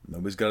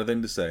Nobody's got a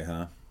thing to say,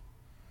 huh?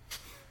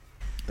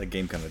 That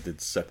game kind of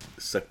did suck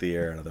the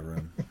air out of the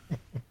room.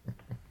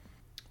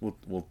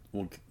 We'll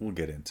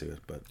get into it,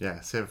 but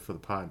yeah, save it for the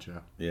pod,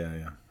 Joe.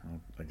 Yeah.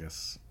 I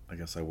guess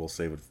I will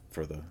save it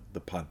for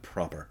the pod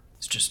proper.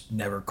 It's just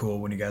never cool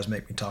when you guys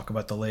make me talk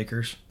about the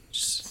Lakers.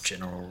 Just a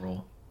general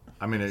rule.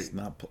 I mean, it's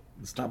not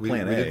plan A. We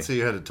didn't say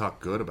you had to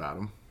talk good about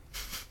them.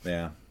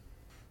 Yeah,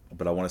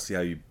 but I want to see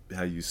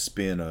how you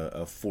spin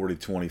a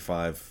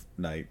 40-25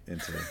 night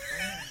into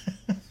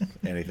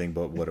anything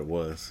but what it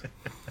was.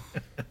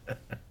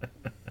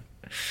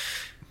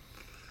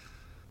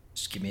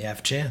 Just give me half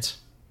a chance.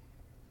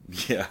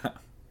 Yeah.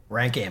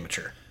 Rank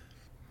amateur.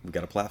 We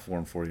got a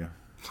platform for you.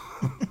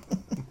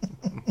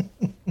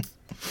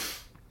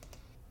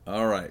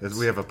 All right.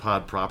 We have a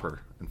pod proper,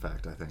 in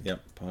fact, I think.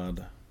 Yep,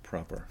 pod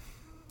proper.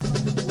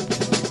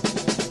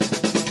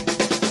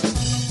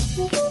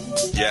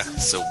 Yeah,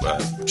 so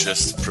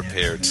just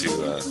prepare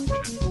to...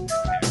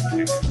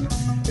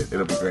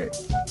 It'll be great.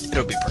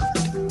 It'll be perfect.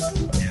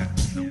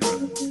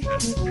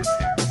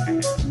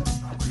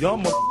 Y'all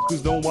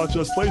motherfuckers don't watch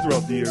us play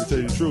throughout the year, to tell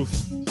you the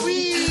truth.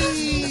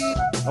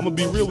 I'm gonna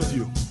be real with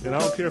you, and I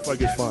don't care if I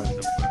get fined.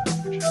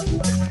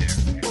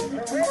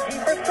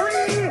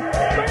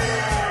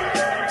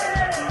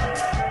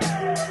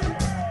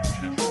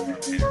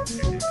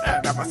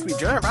 That must be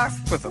Jeremiah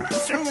with them.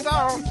 String it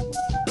on.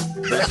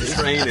 That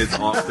train is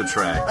off the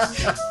track.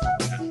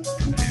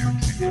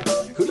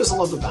 Who doesn't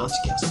love the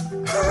bouncy castle?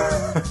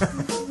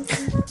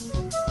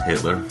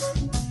 Hitler.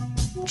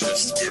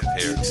 Just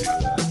prepare to...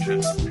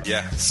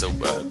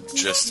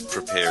 just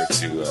prepare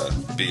to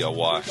be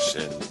awash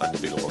in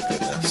unbeatable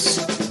goodness.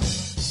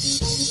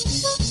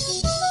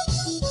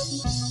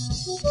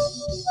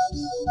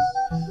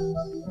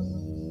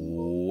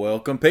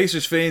 Welcome,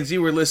 Pacers fans.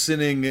 You were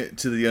listening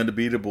to the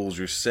Undebeatables,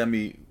 your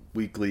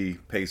semi-weekly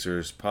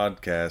Pacers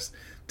podcast.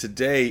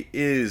 Today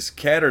is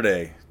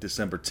Catterday,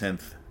 December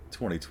 10th,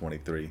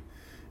 2023.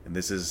 And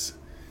this is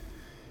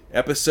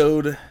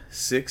episode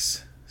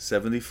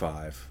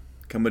 675.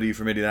 Coming to you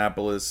from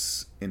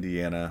Indianapolis,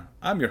 Indiana.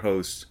 I'm your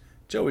host,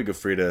 Joey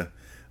Goffrida,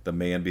 the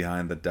man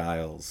behind the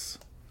dials.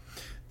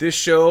 This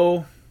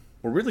show,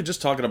 we're really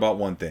just talking about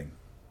one thing.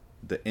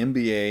 The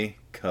NBA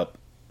Cup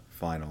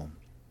Final.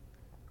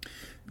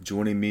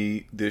 Joining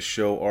me this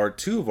show are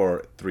two of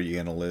our three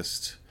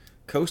analysts,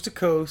 coast to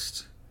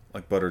coast,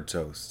 like buttered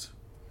toast.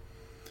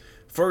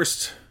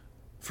 First,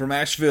 from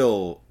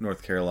Asheville,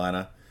 North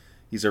Carolina,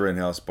 he's our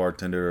in-house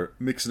bartender,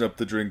 mixing up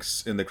the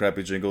drinks in the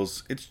crappy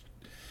jingles. It's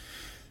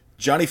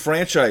Johnny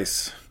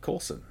Franchise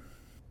Colson.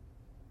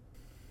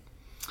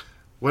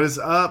 What is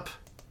up,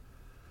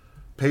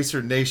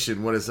 Pacer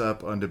Nation? What is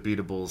up,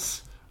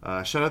 Undebeatables?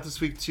 Shout out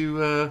this week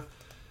to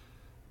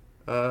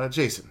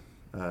Jason.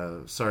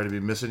 Sorry to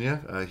be missing you.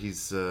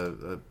 He's,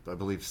 I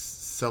believe,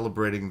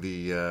 celebrating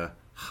the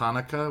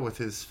Hanukkah with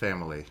his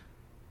family.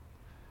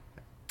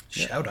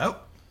 Shout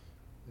out.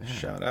 Yeah.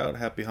 Shout out.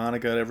 Happy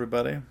Hanukkah to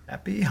everybody.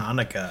 Happy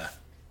Hanukkah.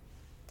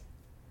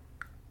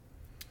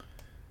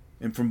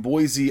 And from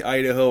Boise,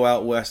 Idaho,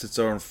 out west, it's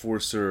our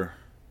enforcer,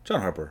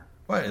 John Harper.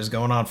 What is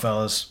going on,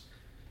 fellas?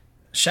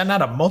 Shouting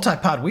out a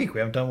multi-pod week.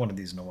 We haven't done one of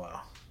these in a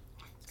while.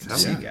 Good to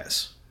see you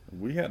guys.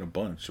 We had a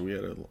bunch. We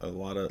had a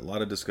lot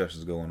of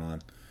discussions going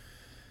on.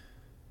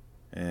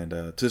 And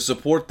to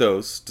support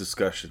those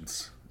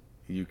discussions,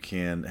 you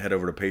can head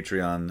over to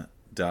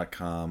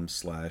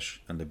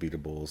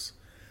patreon.com/undebeatables.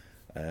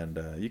 And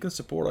you can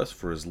support us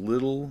for as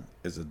little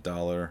as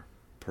 $1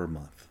 per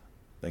month.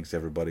 Thanks to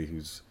everybody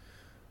who's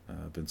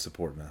been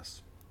supporting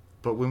us.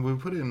 But when we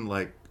put in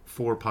like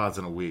 4 pods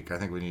in a week, I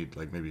think we need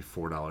like maybe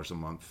 $4 a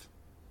month.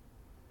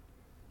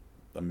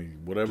 I mean,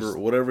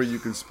 whatever you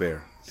can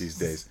spare these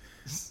days.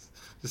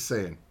 Just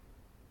saying.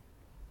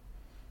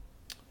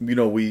 You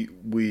know, we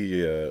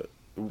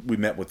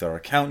met with our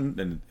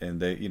accountant,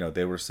 and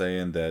they were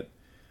saying that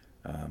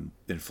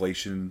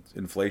inflation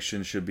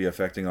should be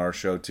affecting our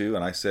show too,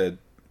 and I said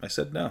no. I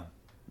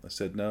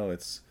said no.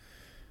 It's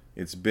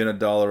been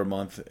 $1 a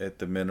month at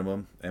the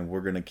minimum, and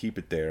we're going to keep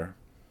it there.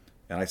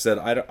 And I said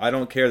I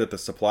don't care that the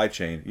supply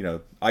chain. You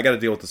know, I got to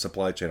deal with the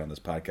supply chain on this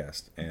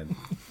podcast, and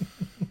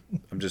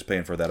I'm just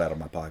paying for that out of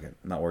my pocket.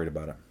 I'm not worried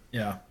about it.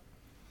 Yeah,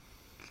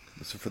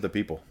 It's for the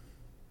people.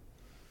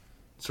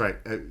 That's right.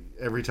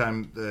 Every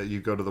time you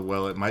go to the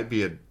well, it might be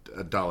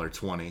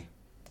 $1.20,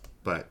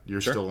 but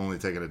you're still only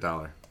taking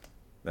 $1.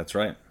 That's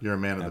right. You're a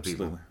man of the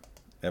people.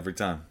 Every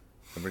time.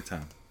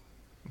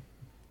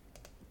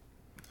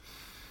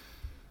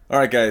 All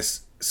right,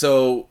 guys.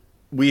 So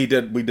we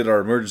did our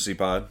emergency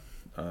pod.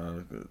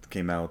 It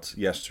came out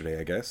yesterday,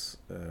 I guess,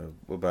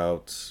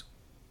 about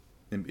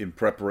in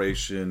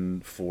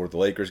preparation for the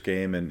Lakers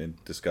game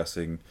and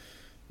discussing,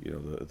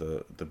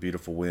 the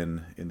beautiful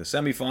win in the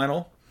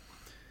semifinal.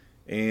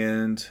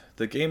 And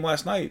the game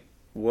last night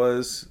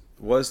was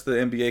the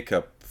NBA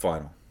Cup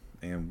final,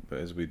 and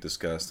as we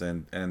discussed,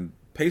 and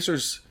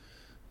Pacers.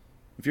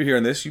 If you're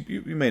hearing this,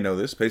 you may know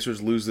this.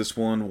 Pacers lose this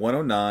one,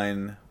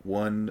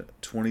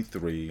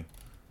 109-123.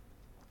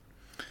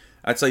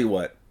 I tell you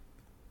what,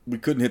 we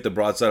couldn't hit the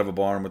broadside of a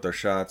barn with our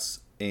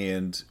shots,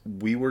 and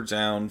we were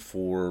down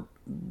for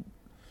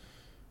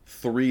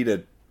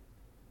 3-10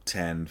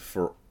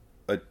 for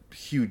a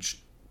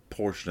huge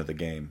portion of the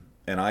game.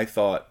 And I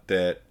thought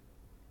that,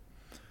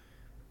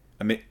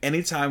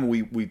 anytime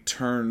we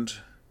turned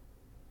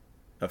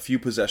a few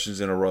possessions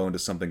in a row into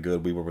something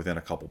good, we were within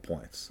a couple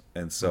points.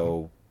 And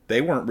so they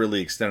weren't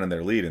really extending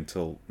their lead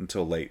until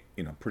late,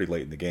 pretty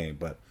late in the game.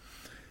 But,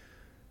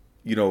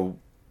 we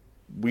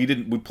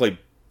played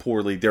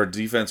poorly. Their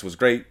defense was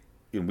great.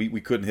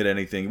 We couldn't hit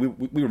anything. We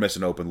were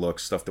missing open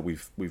looks, stuff that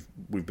we've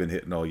been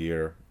hitting all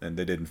year, and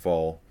they didn't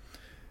fall.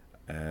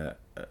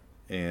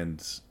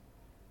 And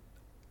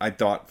I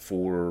thought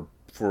for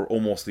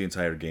almost the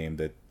entire game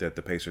that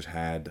the Pacers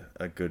had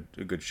a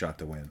good shot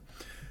to win.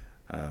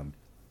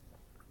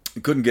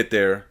 Couldn't get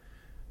there.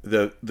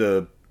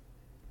 The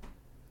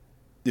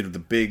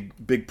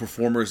big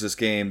performers this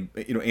game.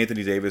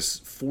 Anthony Davis,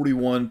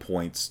 41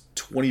 points,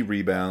 20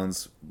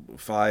 rebounds,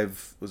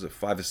 5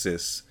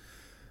 assists.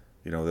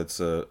 It's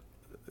a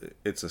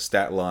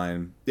stat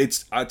line.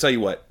 I tell you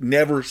what,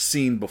 never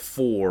seen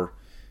before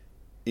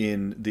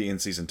in the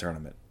in-season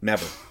tournament.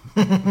 Never.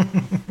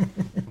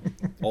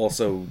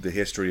 Also, the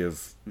history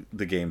of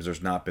the games,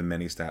 there's not been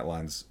many stat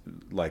lines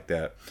like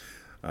that.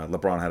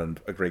 LeBron had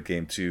a great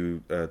game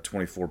too.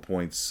 24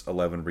 points,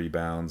 11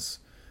 rebounds.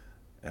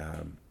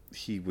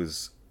 He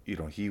was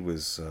amped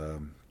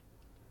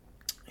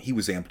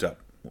up,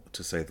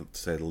 to say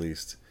the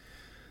least.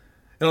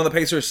 And on the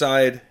Pacers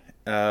side,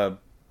 I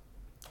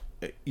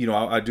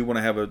do want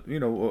to have a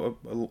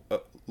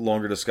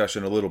longer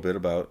discussion a little bit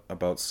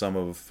about some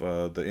of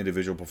the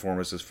individual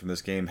performances from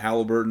this game.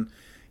 Halliburton,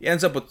 he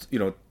ends up with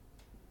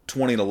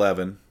 20 and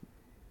 11,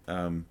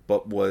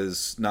 but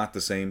was not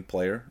the same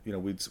player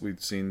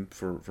we'd seen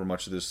for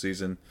much of this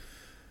season,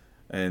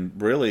 and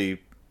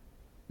really,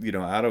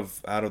 out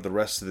of the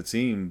rest of the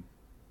team,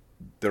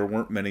 there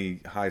weren't many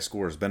high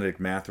scores. Benedict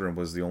Mathurin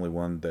was the only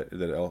one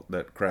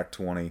that cracked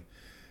 20,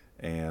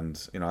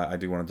 and I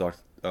do want to talk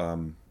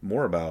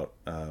more about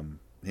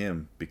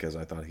him because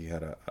I thought he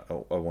had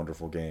a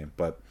wonderful game.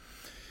 But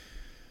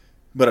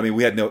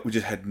we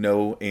just had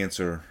no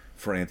answer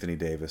for Anthony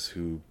Davis,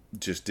 who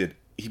just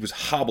he was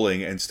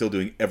hobbling and still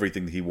doing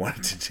everything that he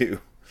wanted to do.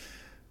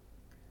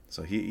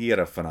 So he had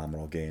a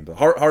phenomenal game. But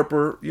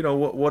Harper,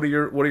 what are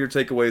your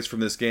takeaways from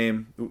this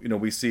game?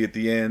 We see at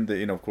the end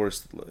that of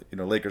course,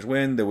 Lakers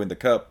win, they win the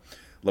cup.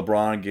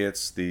 LeBron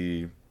gets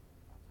the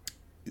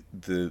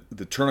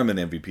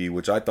tournament MVP,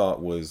 which I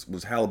thought was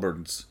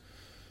Halliburton's.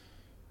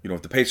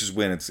 If the Pacers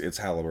win, it's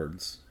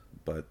Halliburton's,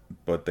 but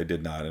they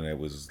did not, and it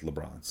was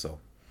LeBron. So,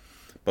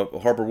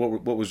 but Harper,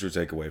 what was your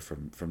takeaway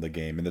from the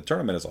game and the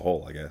tournament as a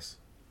whole, I guess?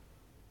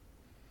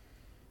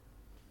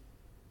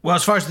 Well,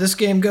 as far as this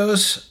game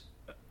goes,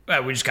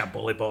 we just got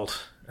bully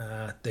bowled.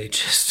 They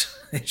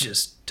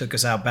just took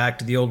us out back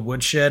to the old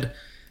woodshed,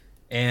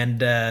 and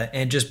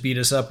just beat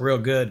us up real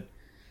good.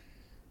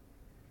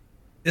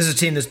 This is a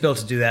team that's built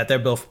to do that. They're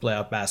built for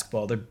playoff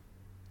basketball.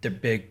 They're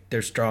big,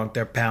 they're strong,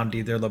 they're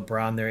poundy, they're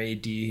LeBron, they're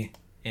AD,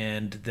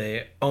 and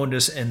they owned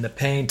us in the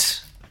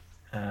paint.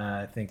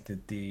 I think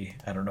that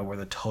I don't know where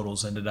the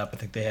totals ended up. I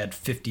think they had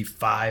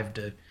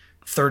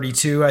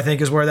 55-32, I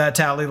think is where that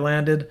tally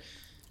landed.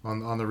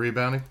 On the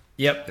rebounding?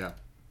 Yep. Yeah.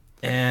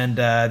 And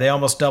they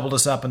almost doubled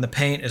us up in the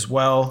paint as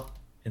well,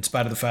 in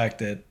spite of the fact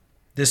that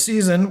this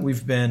season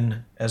we've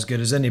been as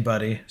good as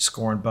anybody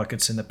scoring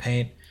buckets in the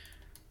paint.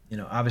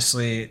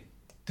 Obviously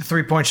the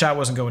three-point shot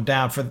wasn't going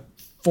down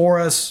for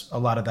us. A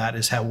lot of that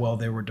is how well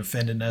they were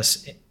defending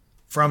us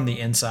from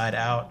the inside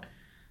out.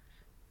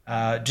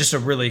 Just a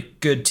really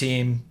good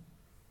team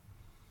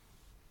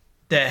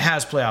that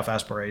has playoff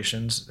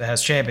aspirations, that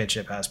has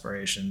championship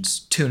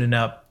aspirations, tuning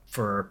up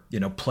for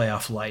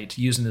playoff light,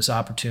 using this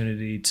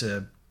opportunity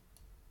to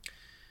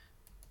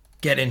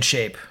get in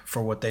shape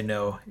for what they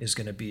know is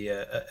going to be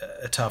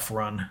a tough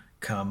run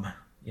come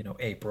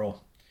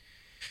April.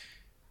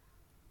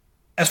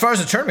 As far as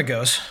the tournament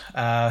goes,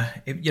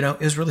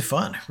 it was really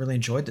fun. Really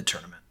enjoyed the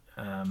tournament.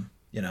 I'm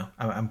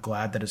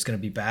glad that it's going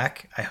to be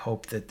back. I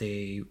hope that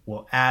they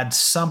will add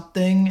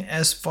something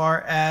as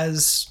far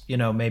as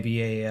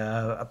maybe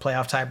a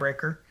playoff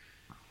tiebreaker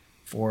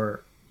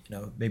for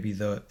maybe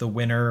the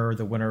winner or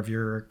the winner of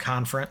your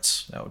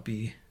conference. That would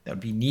be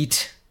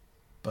neat.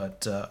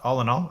 But all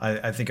in all,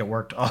 I think it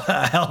worked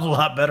a hell of a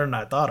lot better than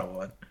I thought it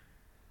would.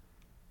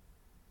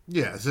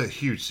 Yeah, it's a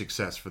huge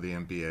success for the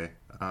NBA.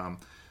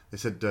 They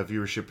said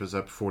viewership is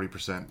up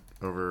 40%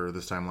 over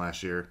this time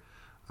last year.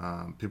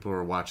 People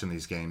are watching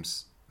these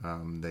games.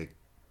 They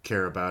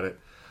care about it.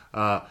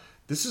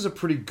 This is a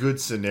pretty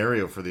good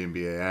scenario for the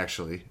NBA,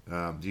 actually.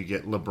 You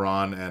get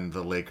LeBron and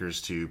the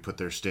Lakers to put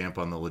their stamp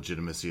on the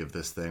legitimacy of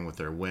this thing with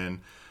their win.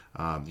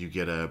 You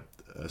get a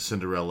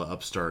Cinderella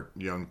upstart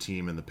young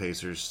team in the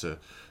Pacers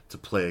to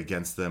play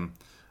against them,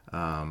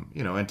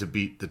 and to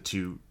beat the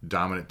two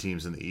dominant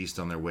teams in the East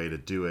on their way to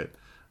do it.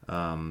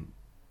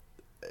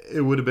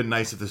 It would have been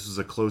nice if this was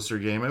a closer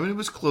game. I mean, it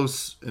was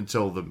close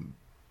until the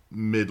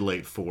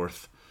mid-late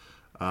fourth.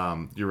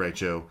 You're right,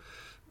 Joe.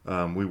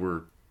 We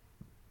were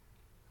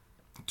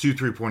 2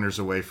 3-pointers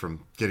away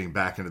from getting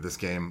back into this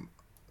game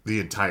the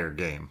entire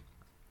game.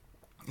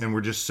 And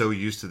we're just so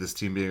used to this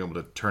team being able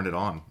to turn it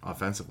on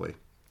offensively.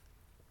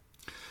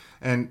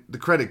 And the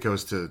credit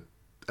goes to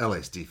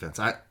LA's defense.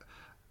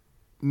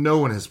 No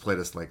one has played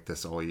us like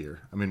this all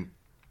year. I mean,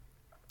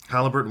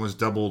 Halliburton was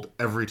doubled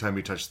every time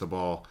he touched the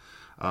ball.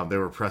 They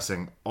were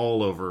pressing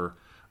all over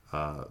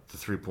the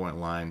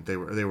 3-point line. They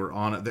were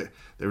on it.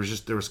 There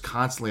was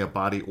constantly a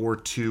body or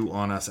two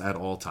on us at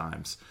all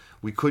times.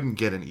 We couldn't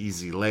get an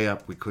easy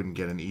layup. We couldn't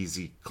get an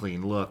easy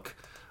clean look.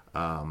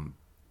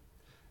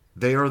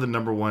 They are the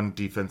number 1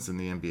 defense in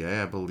the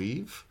NBA, I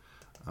believe.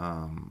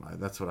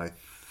 That's what I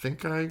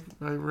think I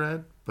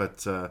read.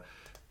 But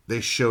they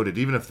showed it.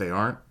 Even if they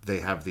aren't, they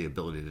have the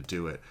ability to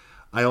do it.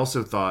 I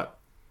also thought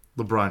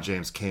LeBron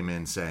James came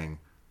in saying,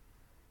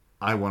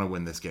 I want to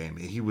win this game.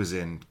 He was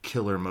in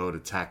killer mode,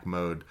 attack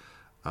mode.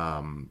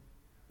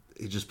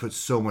 He just put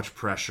so much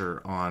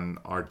pressure on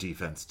our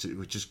defense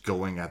to just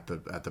going at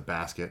the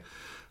basket.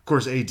 Of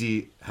course, AD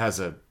has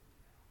a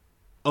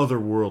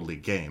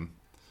otherworldly game.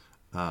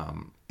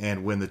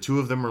 And when the two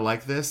of them are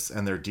like this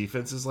and their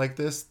defense is like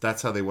this,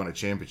 that's how they won a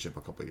championship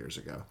a couple years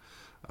ago.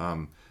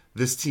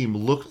 This team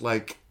looked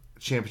like a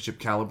championship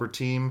caliber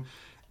team,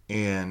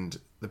 and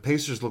the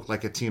Pacers looked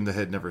like a team that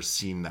had never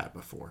seen that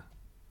before.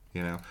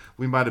 You know,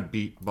 we might have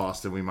beat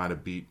Boston, we might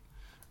have beat,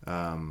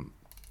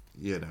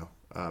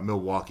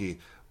 Milwaukee,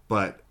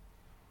 but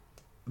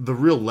the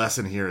real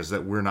lesson here is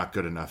that we're not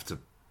good enough to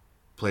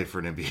play for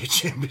an NBA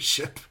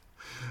championship,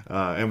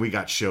 and we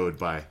got showed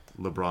by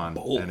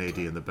LeBron and AD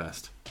in the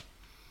best.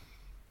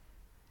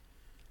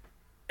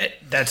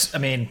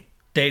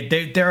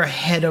 They're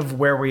ahead of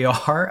where we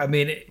are. I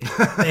mean,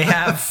 they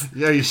have.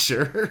 Yeah, you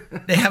sure?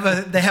 They have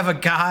a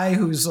guy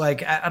who's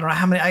like, I don't know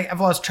how many.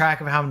 I've lost track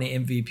of how many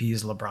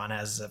MVPs LeBron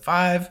has. Is it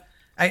 5?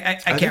 I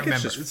can't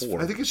remember.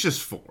 I think it's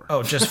just 4.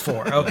 Oh, just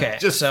 4. Okay,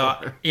 just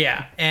 4.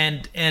 Yeah,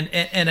 and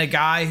a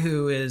guy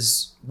who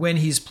is, when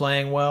he's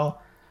playing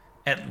well,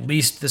 at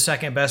least the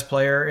second best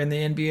player in the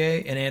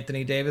NBA, in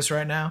Anthony Davis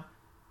right now.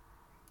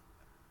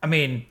 I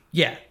mean,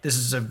 yeah, this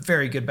is a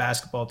very good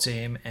basketball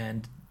team,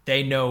 and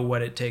they know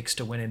what it takes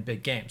to win in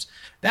big games.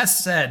 That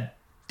said,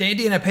 the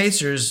Indiana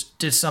Pacers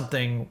did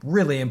something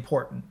really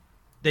important.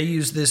 They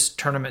used this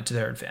tournament to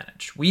their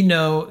advantage. We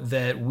know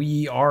that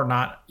we are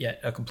not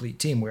yet a complete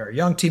team. We're a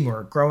young team,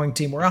 we're a growing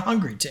team, we're a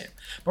hungry team,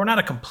 but we're not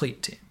a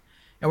complete team.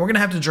 And we're going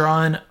to have to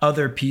draw in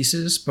other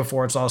pieces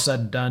before it's all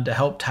said and done to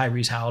help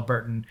Tyrese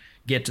Halliburton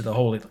get to the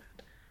Holy Land.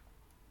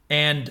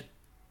 And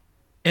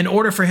in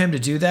order for him to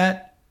do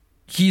that,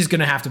 he's going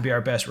to have to be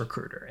our best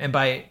recruiter. And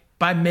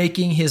by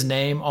making his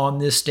name on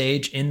this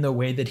stage in the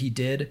way that he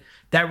did,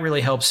 that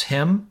really helps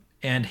him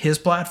and his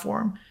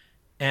platform,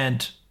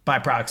 and by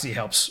proxy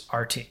helps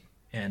our team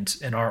and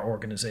our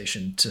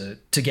organization to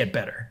get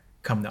better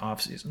come the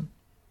offseason,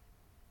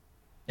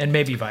 and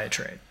maybe via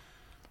trade.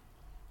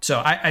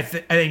 So I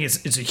think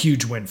it's a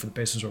huge win for the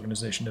Pacers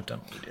organization to have done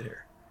what we did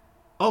here.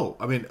 Oh,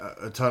 I mean,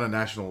 a ton of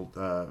national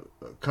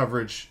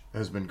coverage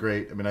has been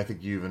great. I mean, I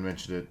think you even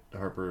mentioned it,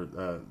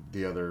 Harper,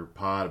 the other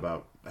pod,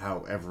 about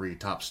how every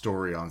top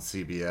story on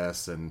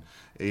CBS and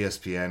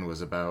ESPN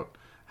was about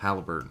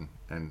Halliburton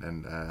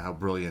and how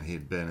brilliant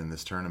he'd been in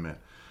this tournament.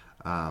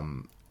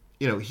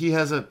 He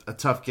has a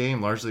tough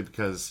game largely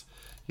because,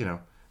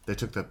 they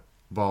took the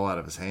ball out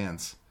of his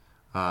hands.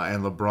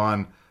 And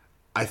LeBron,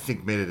 I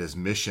think, made it his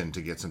mission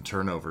to get some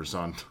turnovers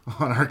on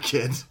our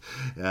kids.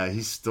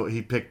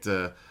 He picked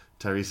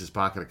Tyrese's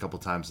pocket a couple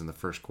times in the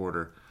first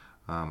quarter,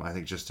 I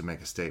think, just to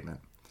make a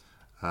statement.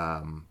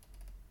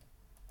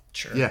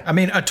 Sure. Yeah. I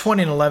mean, a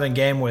 20-11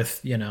 game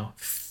with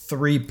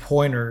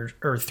 3-pointers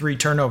or 3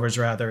 turnovers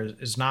rather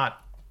is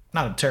not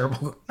a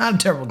terrible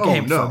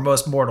game for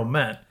most mortal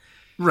men.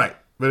 Right,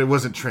 but it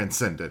wasn't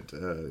transcendent.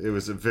 It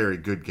was a very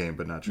good game,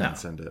 but not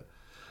transcendent.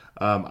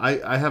 No.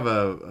 I have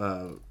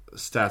a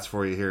stats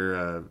for you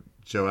here,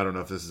 Joe. I don't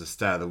know if this is a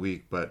stat of the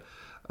week, but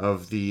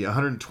of the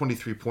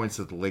 123 points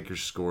that the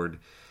Lakers scored,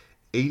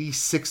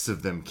 86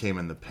 of them came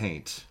in the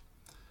paint.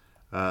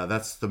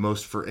 That's the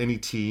most for any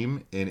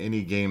team in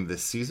any game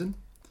this season.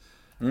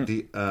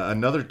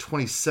 Another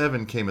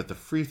 27 came at the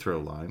free throw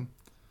line.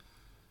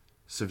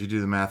 So if you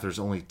do the math, there's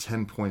only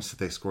 10 points that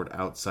they scored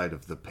outside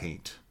of the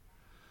paint.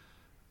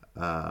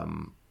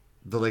 The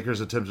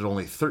Lakers attempted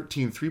only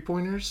 13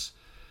 3-pointers,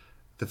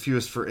 the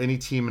fewest for any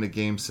team in a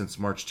game since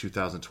March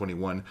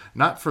 2021.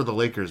 Not for the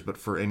Lakers, but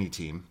for any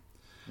team.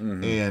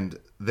 Mm-hmm. And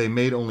they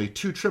made only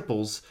 2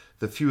 triples,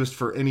 the fewest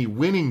for any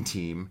winning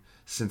team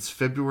since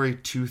February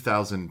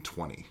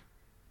 2020.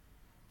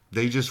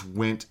 They just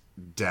went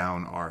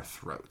down our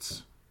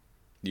throats.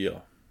 Yeah.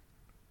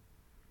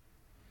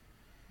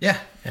 Yeah,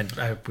 and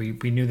we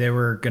knew they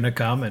were going to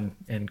come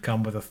and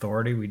come with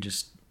authority. We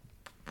just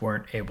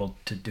weren't able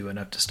to do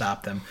enough to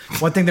stop them.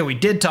 One thing that we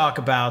did talk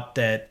about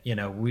that,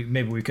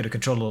 maybe we could have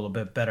controlled a little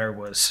bit better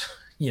was,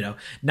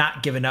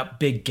 not giving up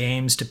big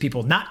games to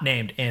people not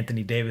named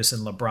Anthony Davis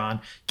and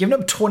LeBron, giving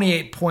up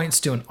 28 points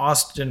to an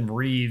Austin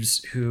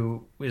Reeves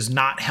who is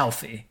not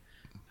healthy.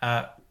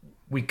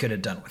 We could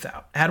have done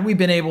without. Had we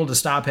been able to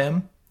stop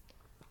him,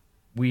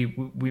 we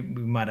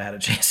might have had a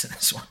chance in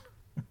this one.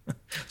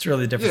 It's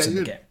really the difference in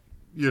the game.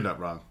 You're not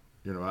wrong.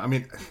 I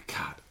mean,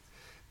 God,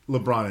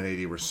 LeBron and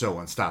AD were so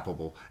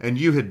unstoppable. And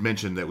you had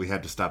mentioned that we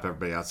had to stop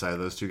everybody outside of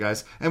those two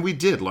guys, and we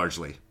did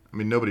largely. I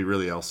mean, nobody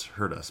really else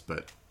hurt us,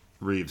 but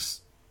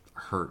Reeves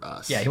hurt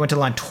us. Yeah, he went to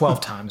the line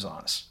 12 times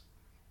on us.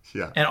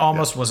 Yeah. And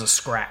almost was a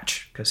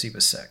scratch because he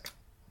was sick.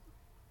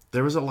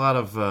 There was a lot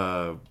of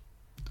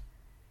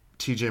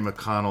TJ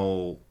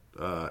McConnell,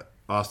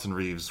 Austin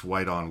Reeves,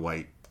 white on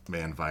white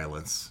man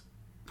violence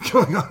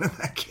going on in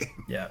that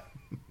game. Yeah.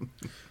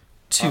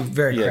 Two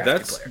very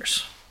crafty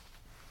players.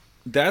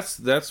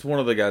 That's one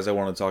of the guys I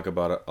want to talk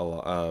about a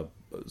lot,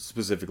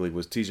 specifically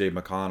was TJ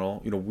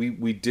McConnell.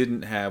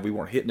 We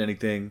weren't hitting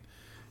anything.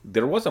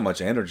 There wasn't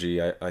much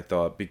energy, I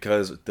thought,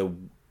 because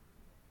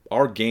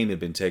our game had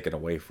been taken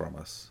away from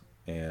us,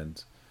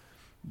 and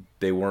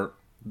there was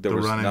run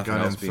and nothing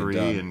gun else in being three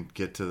done. and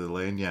get to the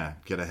lane,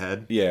 get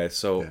ahead. Yeah,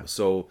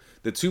 so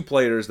the two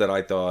players that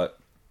I thought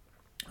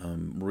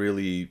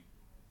really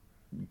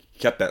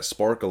kept that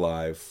spark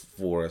alive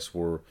for us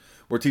were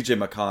TJ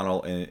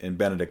McConnell and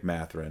Benedict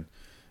Mathurin,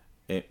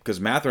 because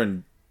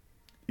Mathurin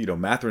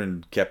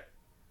kept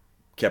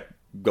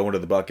going to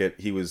the bucket.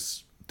 He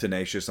was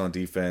tenacious on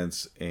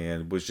defense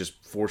and was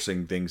just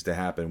forcing things to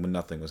happen when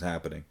nothing was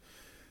happening.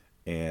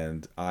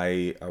 And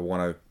I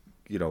want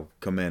to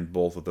commend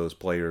both of those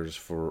players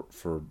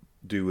for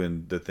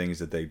doing the things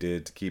that they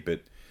did to keep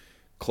it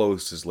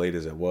close as late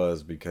as it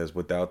was, because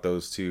without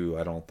those two,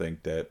 I don't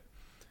think that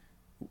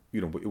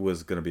it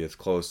was going to be as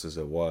close as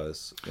it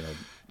was.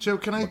 Joe,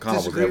 can I McConnell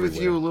disagree with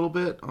you a little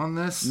bit on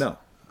this? No,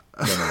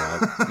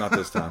 not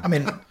this time. I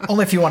mean,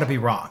 only if you want to be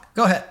wrong.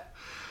 Go ahead.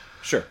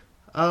 Sure.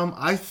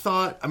 I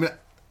thought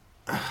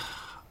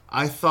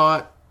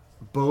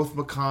both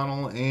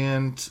McConnell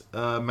and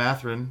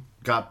Mathurin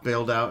got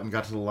bailed out and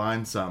got to the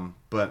line some,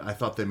 but I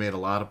thought they made a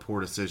lot of poor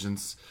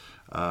decisions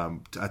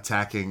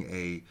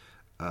attacking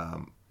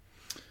an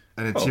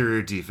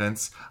interior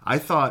defense.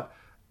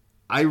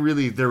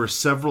 There were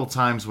several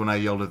times when I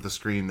yelled at the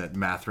screen that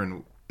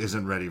Mathurin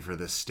isn't ready for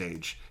this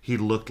stage. He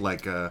looked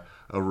like a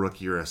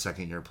rookie or a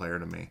second-year player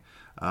to me.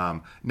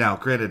 Now,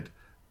 granted,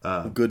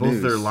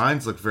 both their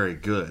lines look very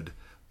good,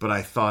 but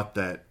I thought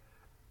that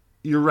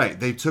you're right.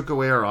 They took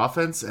away our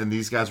offense, and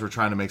these guys were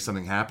trying to make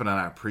something happen, and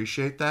I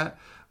appreciate that.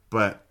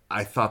 But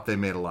I thought they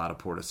made a lot of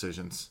poor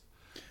decisions.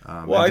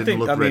 I didn't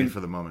look ready for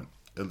the moment.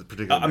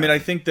 Particularly, I mean, I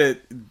think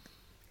that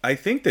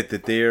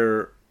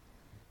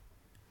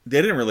they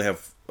didn't really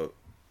have.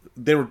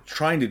 They were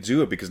trying to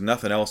do it because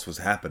nothing else was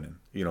happening.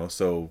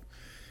 So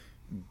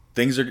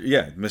things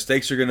are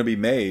mistakes are going to be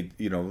made.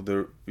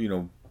 McConnell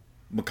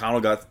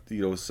got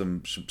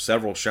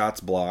several shots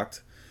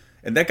blocked.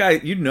 And that guy,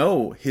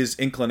 his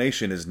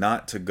inclination is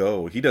not to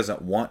go. He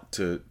doesn't want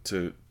to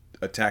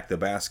attack the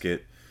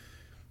basket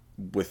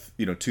with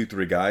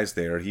 2-3 guys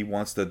there. He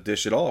wants to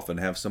dish it off and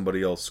have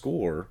somebody else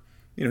score.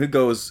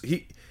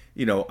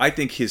 I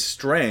think his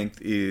strength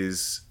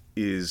is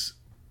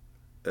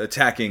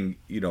attacking,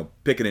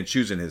 picking and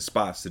choosing his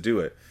spots to do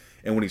it.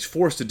 And when he's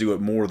forced to do it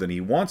more than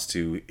he wants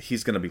to,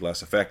 he's going to be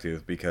less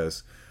effective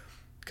because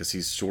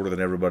he's shorter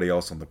than everybody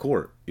else on the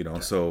court.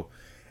 So,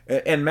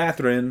 and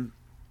Mathurin.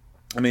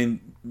 I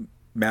mean,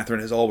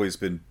 Mathurin has always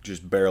been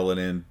just barreling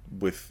in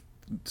with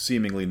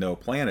seemingly no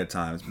plan at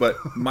times. But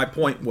my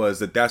point was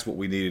that that's what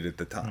we needed at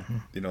the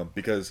time,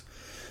 because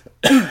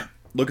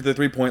look at the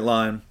 3-point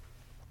line,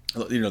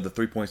 the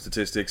 3-point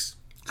statistics.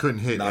 Couldn't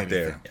hit not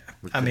anything.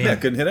 there.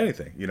 Couldn't hit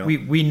anything.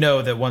 We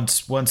know that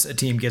once a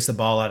team gets the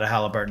ball out of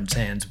Halliburton's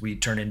hands, we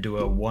turn into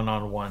a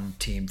one-on-one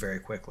team very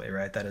quickly,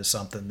 right? That is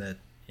something that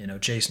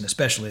Jason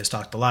especially has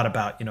talked a lot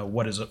about.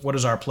 What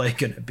is our play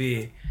going to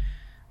be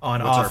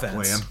on What's offense?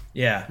 our plan?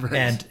 Yeah,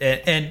 right.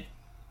 and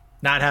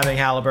not having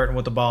Halliburton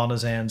with the ball in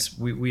his hands,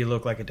 we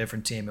look like a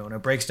different team. And when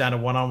it breaks down to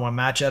one-on-one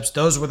matchups,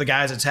 those were the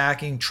guys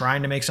attacking,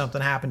 trying to make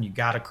something happen. You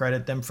got to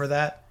credit them for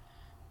that.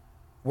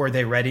 Were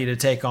they ready to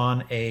take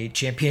on a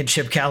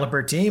championship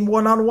caliber team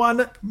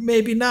one-on-one?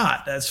 Maybe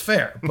not. That's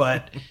fair.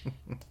 But,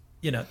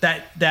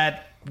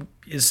 that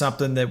is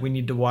something that we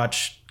need to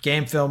watch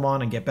game film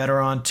on and get better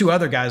on. Two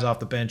other guys off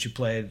the bench who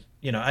played,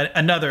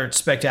 another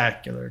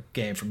spectacular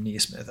game from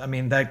Neesmith. I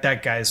mean,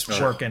 that guy's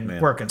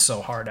working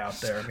so hard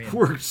out there. I mean,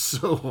 worked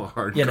so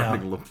hard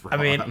guarding LeBron. I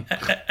mean,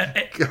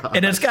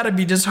 and it's got to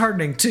be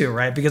disheartening too,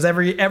 right? Because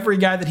every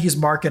guy that he's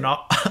marking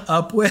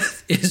up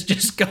with is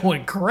just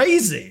going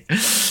crazy.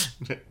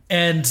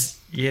 And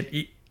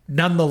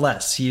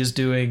nonetheless, he is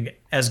doing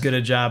as good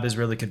a job as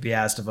really could be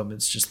asked of him.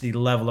 It's just the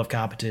level of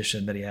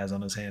competition that he has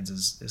on his hands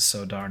is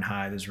so darn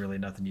high. There's really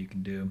nothing you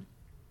can do.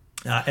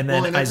 And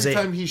then every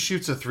time he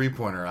shoots a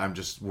 3-pointer, I'm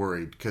just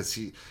worried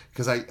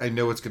because I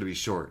know it's going to be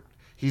short.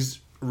 He's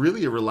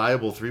really a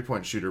reliable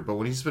 3-point shooter, but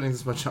when he's spending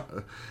this much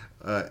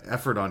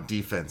effort on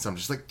defense, I'm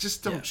just like,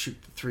 just don't shoot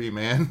the 3,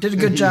 man. Did a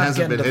good job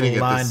getting to the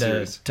line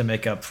to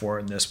make up for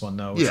it in this one,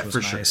 though, which was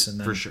nice. Sure, and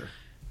then, for sure.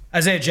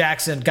 Isaiah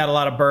Jackson got a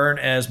lot of burn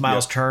as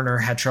Miles Turner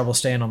had trouble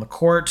staying on the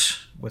court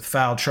with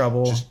foul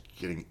trouble.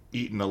 getting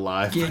eaten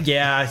alive.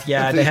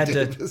 Yeah. They had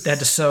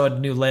to sew a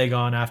new leg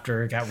on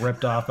after it got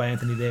ripped off by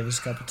Anthony Davis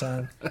a couple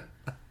times.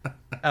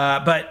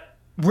 But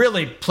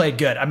really played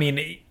good. I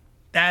mean,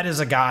 that is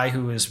a guy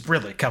who is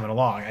really coming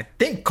along. I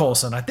think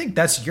Colson. I think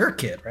that's your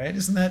kid, right?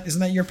 Isn't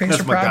that your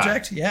Pacer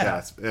project? Guy. Yeah.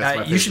 That's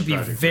my you should be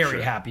project,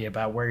 very happy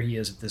about where he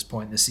is at this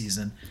point in the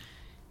season.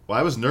 Well,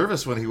 I was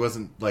nervous when he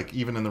wasn't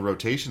even in the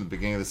rotation at the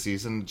beginning of the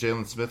season.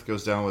 Jalen Smith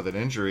goes down with an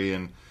injury,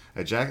 and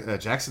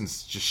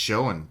Jackson's just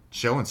showing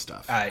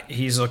stuff.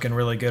 He's looking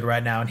really good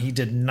right now, and he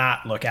did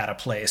not look out of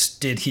place.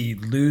 Did he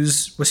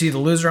lose? Was he the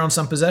loser on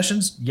some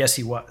possessions? Yes,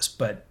 he was.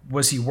 But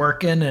was he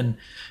working and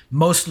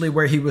mostly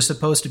where he was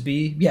supposed to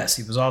be? Yes,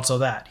 he was also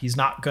that. He's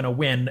not going to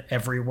win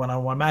every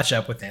one-on-one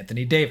matchup with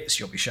Anthony Davis.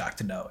 You'll be shocked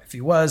to know. If he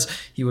was,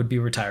 he would be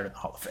retired in the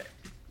Hall of Fame.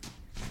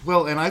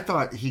 Well, and I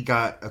thought he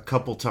got a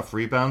couple tough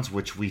rebounds,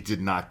 which we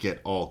did not get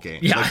all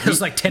game. Yeah, it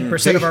was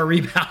 10% of our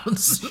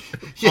rebounds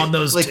on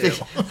those two.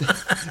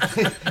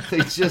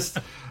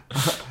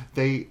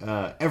 They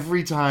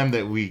every time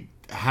that we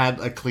had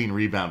a clean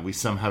rebound, we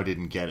somehow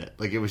didn't get it.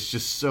 It was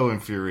just so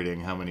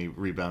infuriating how many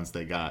rebounds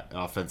they got,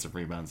 offensive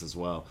rebounds as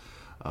well.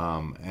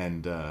 Or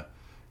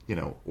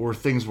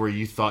things where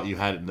you thought you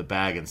had it in the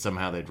bag and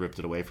somehow they'd ripped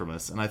it away from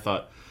us. And I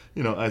thought,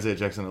 Isaiah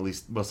Jackson at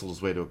least muscled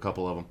his way to a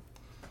couple of them.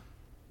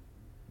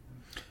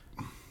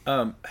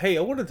 Hey,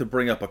 I wanted to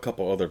bring up a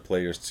couple other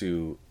players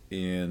too,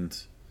 and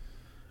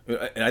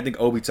I think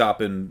Obi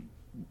Toppin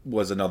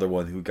was another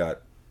one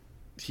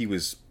he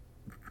was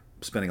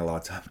spending a lot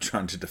of time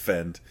trying to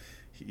defend.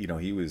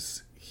 He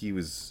was in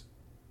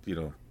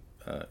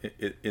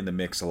the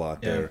mix a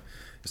lot there.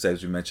 Just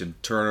as you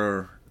mentioned,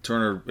 Turner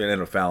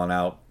ended up fouling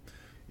out,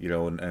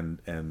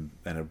 and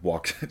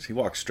he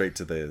walked straight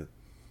to the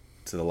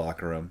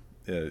locker room.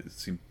 It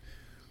seemed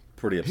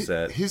pretty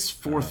upset. His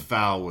fourth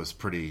foul was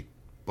pretty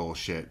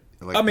bullshit.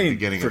 The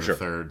beginning of the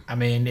third. I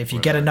mean, if you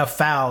get enough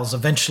fouls,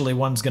 eventually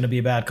one's going to be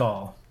a bad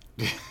call.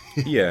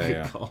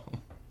 Yeah.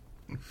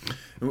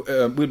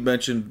 We'd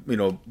mentioned,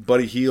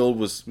 Buddy Hield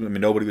was.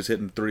 Nobody was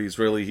hitting threes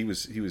really. He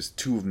was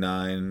 2 of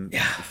 9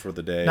 for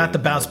the day. Not the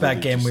bounce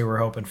back game we were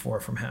hoping for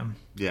from him.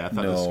 Yeah, I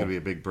thought this was going to be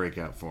a big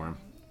breakout for him.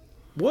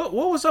 What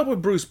was up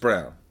with Bruce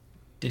Brown?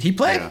 Did he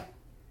play?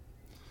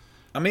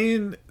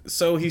 Yeah.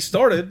 So he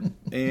started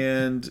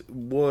and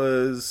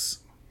was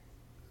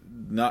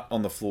not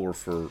on the floor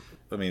for.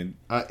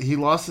 He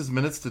lost his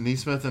minutes to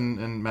Neesmith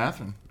and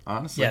Mathurin.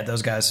 Honestly, yeah,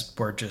 those guys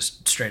were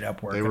just straight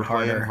up working. They were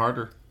playing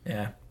harder.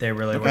 Yeah, they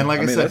really were. And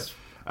like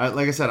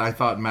I said, I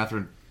thought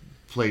Mathurin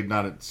played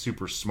not a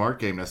super smart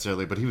game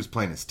necessarily, but he was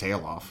playing his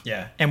tail off.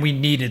 Yeah, and we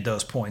needed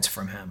those points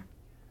from him.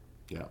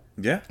 Yeah.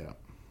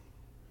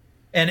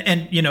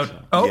 And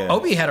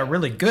Obi had a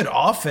really good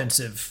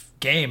offensive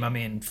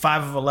game.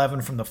 5 of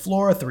 11 from the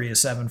floor, 3 of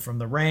 7 from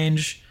the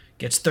range,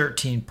 gets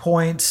 13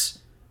 points.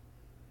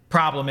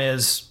 Problem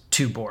is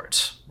 2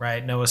 boards,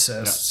 right? No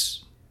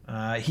assists.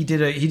 He did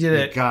it. You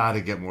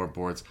gotta get more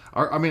boards.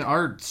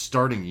 Our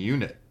starting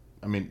unit.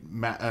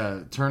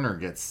 Turner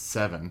gets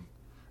 7.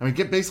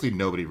 Basically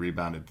nobody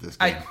rebounded this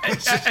game.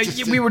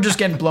 We were just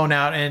getting blown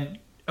out, and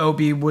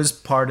Obi was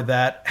part of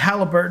that.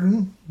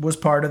 Halliburton was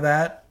part of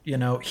that.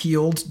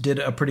 Hield did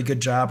a pretty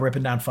good job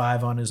ripping down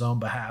 5 on his own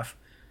behalf,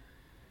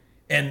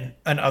 and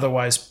an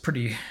otherwise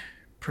pretty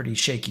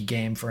shaky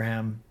game for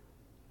him.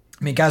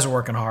 Guys are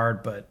working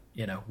hard, but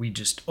we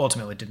just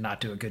ultimately did not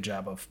do a good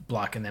job of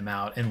blocking them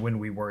out. And when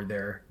we were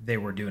there, they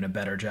were doing a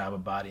better job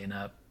of bodying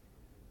up.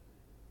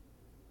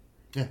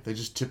 Yeah, they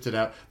just tipped it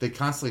out. They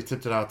constantly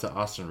tipped it out to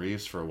Austin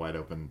Reeves for a wide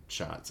open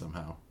shot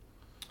somehow.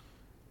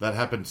 That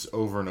happens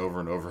over and over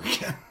and over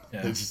again.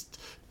 Yeah. They just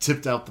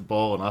tipped out the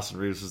ball and Austin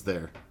Reeves was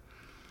there.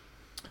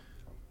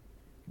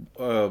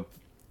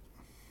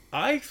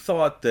 I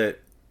thought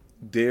that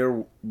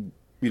there,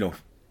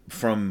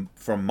 from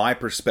my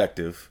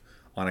perspective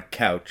on a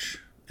couch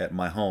at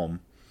my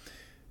home,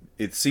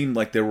 it seemed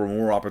like there were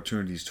more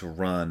opportunities to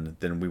run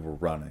than we were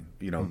running.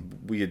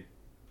 We had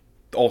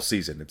all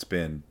season. It's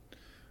been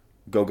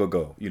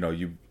go.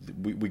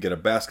 We get a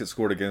basket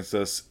scored against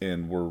us,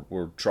 and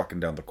we're trucking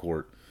down the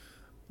court,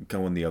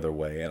 going the other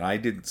way. And I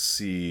didn't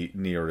see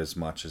near as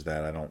much as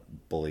that. I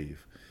don't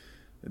believe.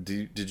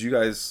 Did you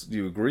guys? Do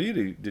you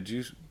agree? Did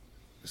you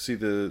see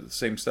the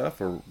same stuff,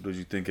 or did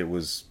you think it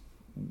was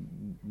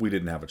we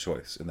didn't have a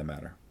choice in the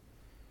matter?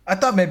 I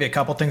thought maybe a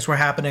couple things were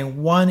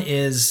happening. One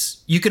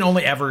is you can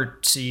only ever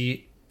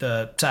see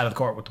the side of the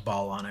court with the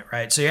ball on it,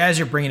 right? So as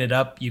you're bringing it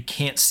up, you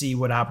can't see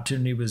what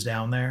opportunity was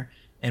down there.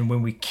 And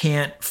when we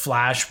can't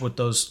flash with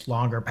those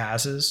longer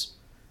passes,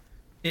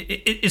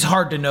 it's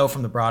hard to know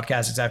from the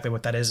broadcast exactly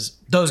what that is.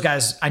 Those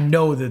guys, I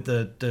know that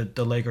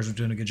the Lakers were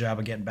doing a good job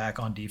of getting back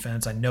on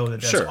defense. I know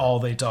that that's all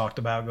they talked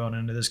about going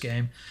into this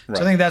game. Right.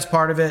 So I think that's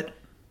part of it.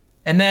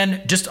 And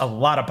then just a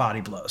lot of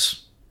body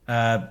blows.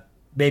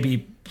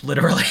 Maybe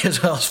literally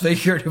as well as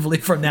figuratively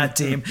from that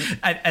team.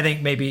 I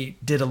think maybe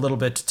did a little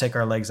bit to take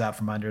our legs out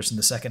from under us in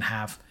the second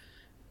half.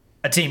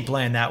 A team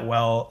playing that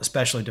well,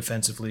 especially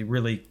defensively,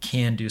 really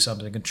can do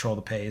something to control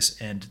the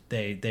pace, and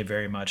they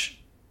very much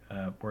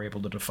were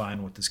able to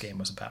define what this game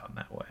was about in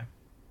that way.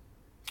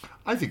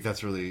 I think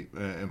that's really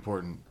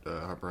important,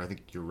 Harper. I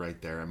think you're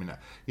right there. I mean,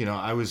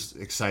 I was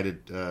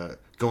excited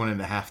going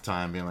into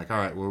halftime, being like, all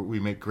right, we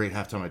make great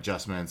halftime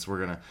adjustments. We're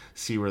going to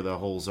see where the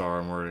holes are,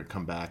 and we're going to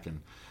come back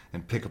and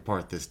pick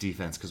apart this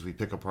defense, because we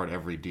pick apart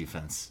every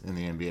defense in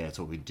the NBA. That's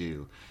what we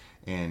do.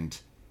 And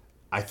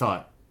I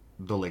thought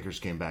the Lakers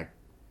came back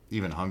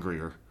even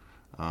hungrier.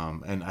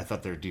 And I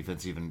thought their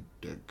defense even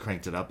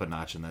cranked it up a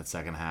notch in that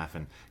second half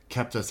and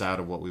kept us out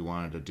of what we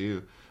wanted to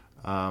do.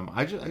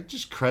 I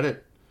just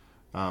credit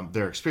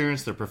their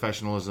experience, their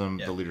professionalism,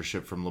 the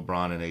leadership from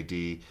LeBron and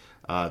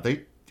AD.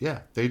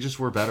 They just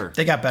were better.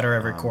 They got better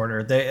every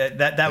quarter.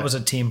 That was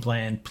a team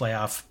playing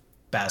playoff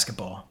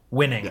basketball,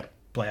 winning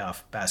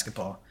playoff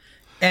basketball.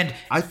 And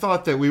I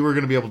thought that we were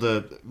going to be able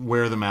to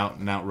wear them out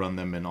and outrun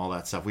them and all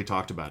that stuff. We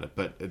talked about it,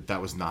 but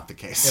that was not the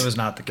case. It was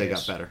not the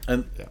case. They got better.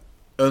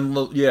 And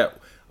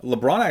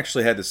LeBron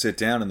actually had to sit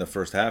down in the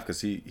first half because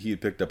he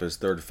had picked up his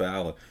third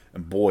foul,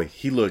 and boy,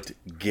 he looked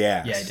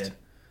gassed. Yeah, he did.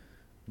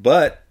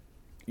 But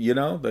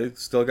they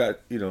still got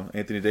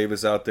Anthony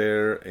Davis out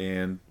there,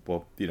 and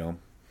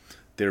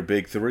their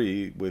big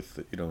three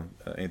with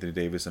Anthony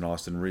Davis and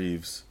Austin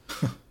Reeves.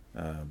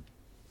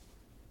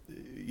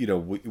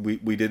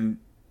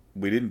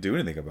 We didn't do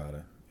anything about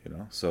it.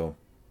 So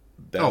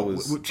that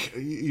was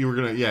you were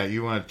gonna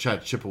you want to try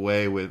to chip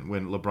away when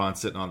LeBron's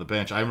sitting on the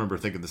bench. I remember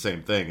thinking the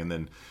same thing, and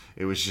then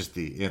it was just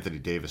the Anthony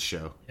Davis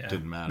show. Yeah.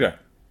 Didn't matter. Yeah.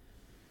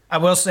 I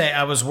will say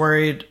I was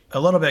worried a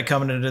little bit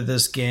coming into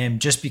this game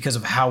just because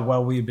of how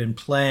well we've been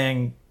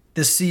playing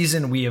this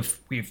season. We've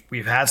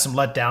had some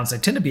letdowns. They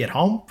tend to be at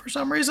home for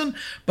some reason,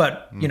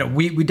 but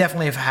we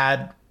definitely have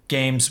had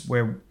games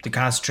where the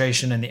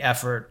concentration and the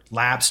effort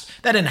lapsed.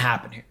 That didn't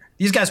happen here.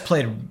 These guys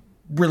played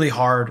really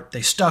hard.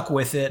 They stuck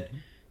with it,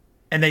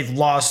 and they've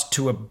lost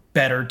to a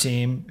better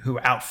team who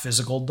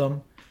out-physicaled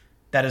them.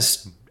 That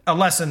is a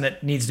lesson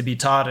that needs to be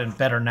taught, and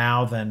better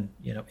now than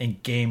in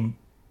game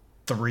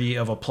 3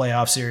 of a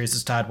playoff series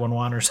that's tied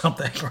 1-1 or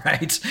something,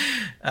 right?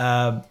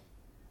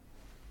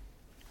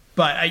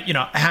 But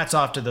hats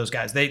off to those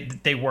guys.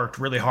 They worked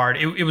really hard.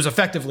 It was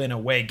effectively an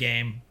away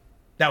game.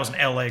 That was an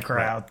LA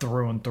crowd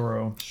through and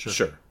through.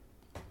 Sure.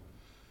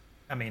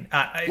 I mean,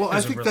 I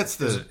think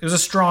it was a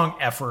strong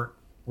effort.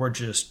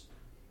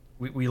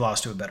 We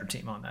lost to a better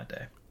team on that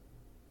day.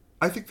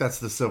 I think that's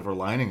the silver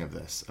lining of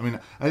this. I mean,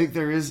 I think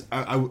there is,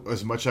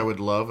 as much I would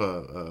love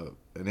an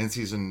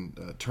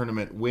in-season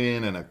tournament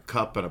win and a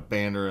cup and a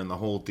banner and the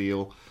whole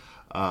deal.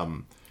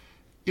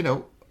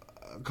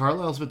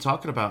 Carlisle's been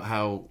talking about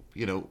how,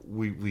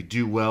 we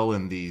do well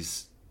in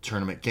these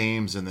tournament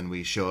games, and then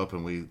we show up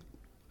and we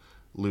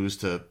lose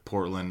to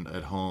Portland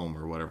at home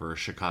or whatever, or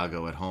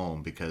Chicago at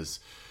home, because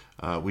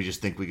we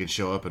just think we can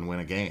show up and win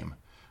a game.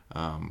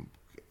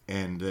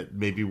 And that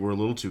maybe we're a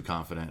little too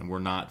confident, and we're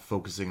not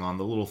focusing on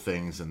the little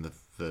things and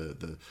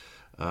the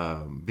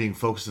being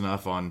focused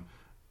enough on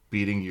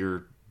beating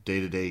your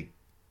day-to-day,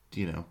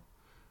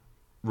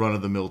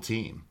 run-of-the-mill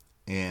team.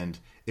 And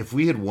if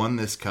we had won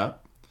this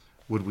cup,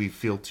 would we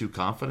feel too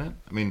confident?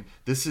 I mean,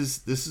 this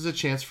is a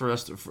chance for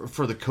us,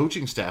 for the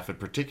coaching staff in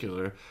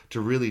particular,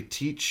 to really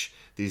teach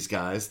these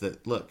guys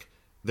that, look,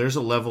 there's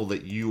a level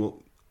that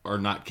you are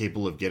not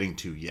capable of getting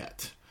to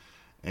yet,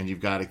 and you've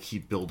got to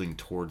keep building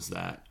towards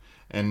that.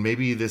 And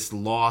maybe this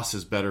loss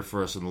is better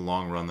for us in the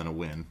long run than a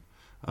win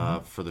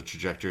for the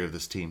trajectory of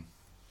this team.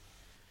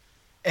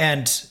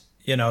 And,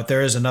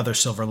 there is another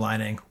silver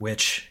lining,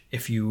 which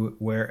if you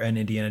wear an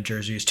Indiana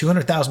jersey is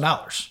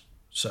 $200,000.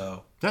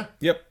 So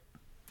Yep.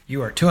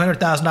 You are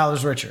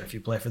 $200,000 richer if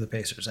you play for the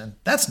Pacers, and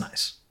that's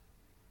nice.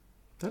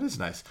 That is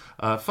nice.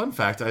 Fun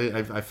fact,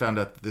 I found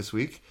out this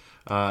week,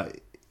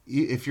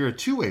 if you're a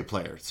two-way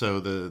player, so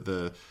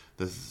the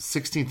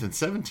 16th and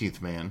 17th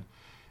man,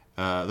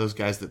 those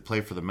guys that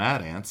play for the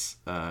Mad Ants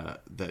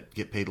that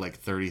get paid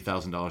like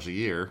 $30,000 a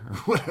year or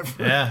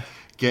whatever,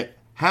 get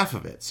half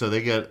of it. So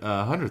they get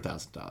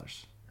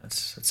 $100,000.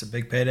 That's a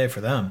big payday for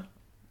them.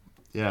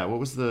 Yeah. What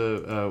was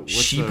the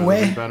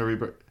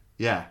Shibwe?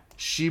 Yeah,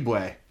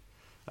 Shibwe.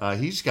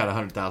 He's got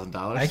 $100,000.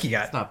 I think he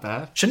got. That's not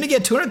bad. Shouldn't he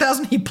get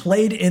 $200,000? He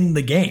played in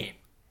the game.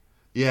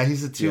 Yeah,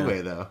 he's a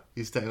two-way though.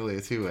 He's technically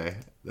a two-way.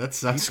 That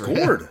sucks. He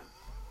scored.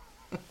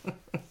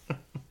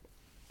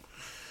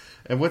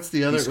 And what's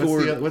the other?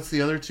 What's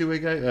the other two-way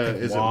guy?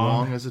 Is Wong.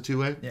 it Wong as a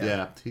two-way?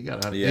 Yeah, he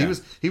got 100. Yeah.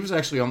 He was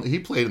actually on. He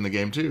played in the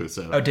game too.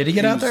 So. Oh, did he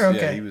get out there? Okay.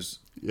 Yeah, he was.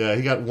 Yeah,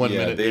 he got 1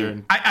 minute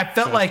there. I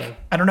felt like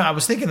I don't know. I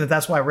was thinking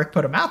that's why Rick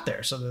put him out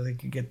there so that they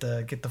could get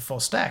the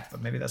full stack,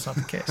 but maybe that's not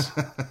the case.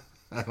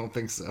 I don't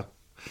think so.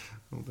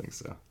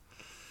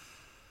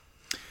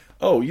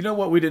 Oh, you know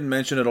what we didn't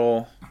mention at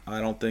all? I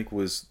don't think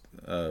was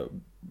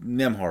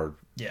Nemhard.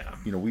 Yeah.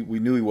 We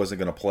knew he wasn't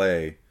going to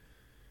play,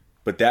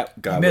 but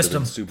that guy would have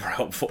been super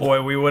helpful.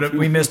 Boy,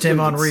 we missed him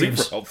on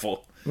Reeves. Super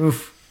helpful.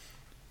 Oof.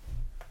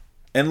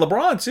 And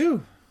LeBron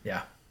too.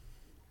 Yeah.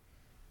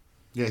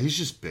 Yeah, he's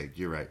just big.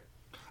 You're right.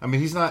 I mean,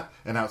 he's not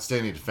an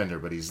outstanding defender,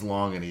 but he's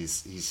long and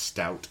he's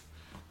stout,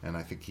 and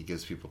I think he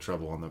gives people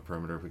trouble on the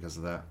perimeter because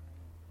of that.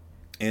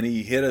 And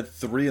he hit a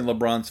 3 in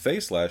LeBron's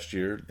face last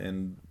year,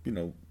 and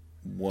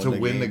won to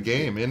win the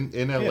game in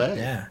LA.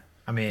 Yeah.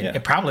 I mean, Yeah.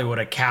 it probably would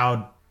have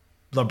cowed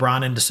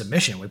LeBron into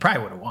submission. We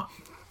probably would have won.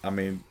 I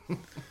mean,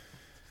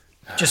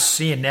 Just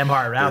seeing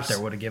Nemhard out there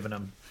would have given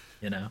him,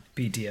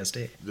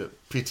 PTSD. The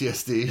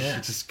PTSD, Yeah.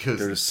 just because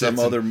there's some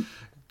other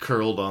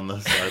curled on the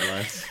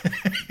sidelines.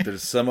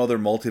 there's some other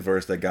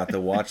multiverse that got to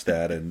watch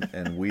that,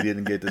 and we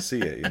didn't get to see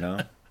it.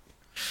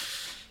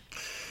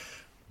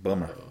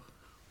 Bummer.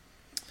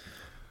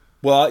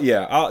 Well,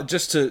 yeah.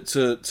 Just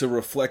to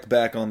reflect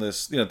back on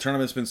this,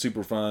 tournament's been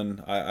super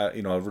fun.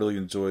 I've really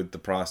enjoyed the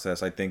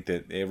process. I think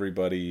that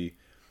everybody,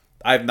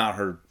 I've not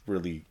heard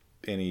really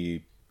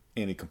any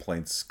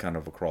complaints kind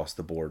of across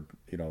the board.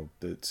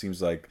 It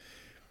seems like,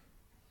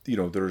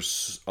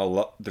 there's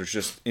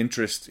just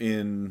interest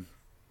in,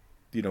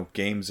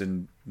 games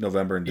in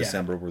November and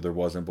December where there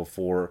wasn't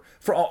before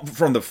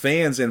from the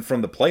fans and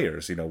from the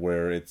players.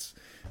 Where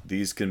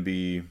these can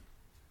be,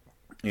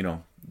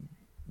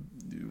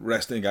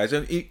 resting guys,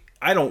 and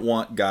I don't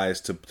want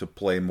guys to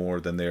play more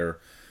than they're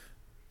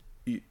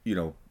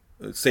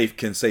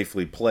can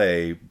safely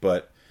play,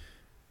 but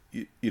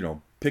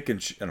pick and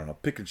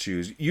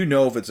choose.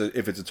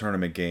 If it's a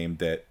tournament game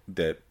that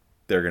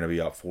they're going to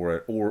be up for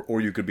it,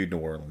 or you could be New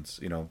Orleans.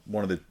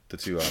 One of the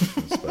two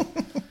options. But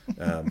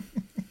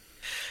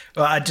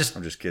Well, I'm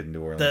just kidding.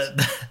 New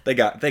Orleans. They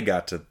got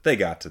to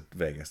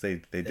Vegas.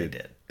 They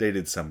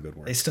did some good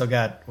work. They still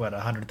got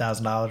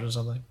 $100,000 or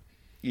something.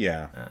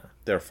 Yeah,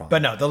 they're fine.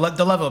 But no, the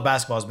level of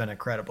basketball has been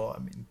incredible. I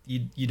mean,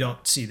 you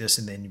don't see this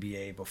in the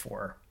NBA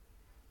before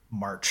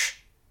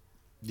March.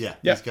 Yeah,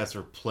 these guys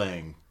are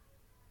playing.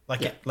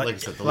 Like I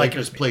said, the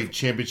Lakers played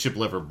championship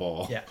level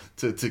ball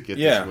to get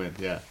this win.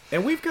 Yeah,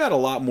 and we've got a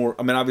lot more.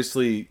 I mean,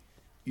 obviously,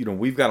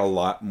 we've got a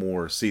lot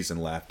more season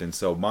left, and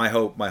so my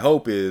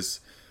hope is,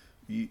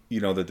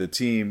 that the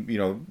team,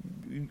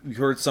 you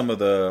heard some of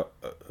the,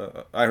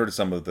 I heard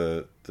some of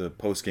the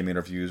post game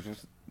interviews.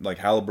 Like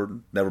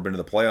Halliburton, never been to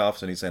the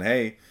playoffs, and he said,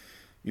 "Hey,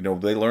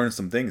 they learned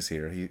some things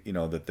here.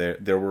 That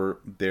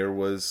there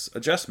was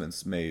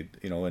adjustments made,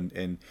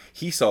 and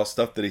he saw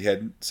stuff that he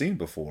hadn't seen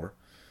before.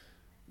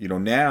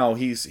 Now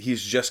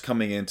he's just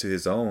coming into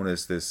his own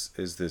as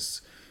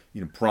this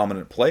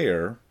prominent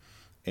player,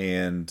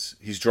 and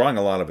he's drawing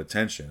a lot of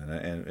attention,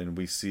 and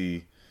we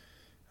see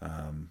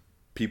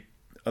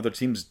other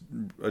teams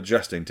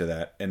adjusting to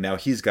that, and now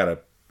he's got to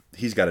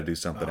do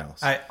something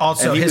else.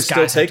 His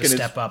guys have to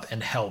step up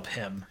and help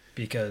him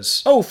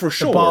because for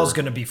sure, the ball's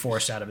going to be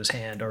forced out of his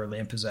hand early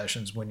in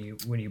possessions when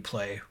you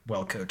play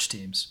well coached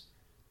teams.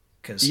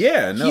 Because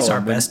he's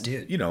our best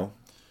dude.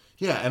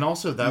 Yeah, and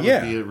also that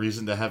would be a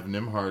reason to have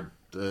Nimhard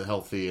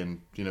healthy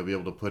and be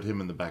able to put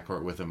him in the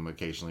backcourt with him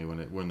occasionally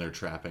when they're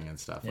trapping and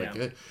stuff.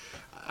 Yeah.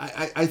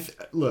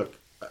 Look,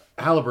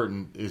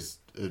 Halliburton is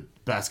a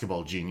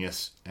basketball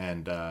genius,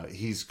 and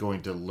he's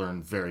going to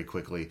learn very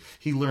quickly.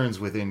 He learns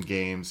within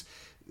games.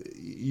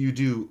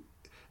 You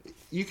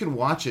can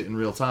watch it in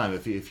real time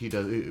if he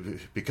does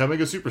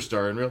becoming a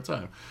superstar in real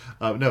time.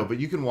 But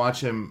you can watch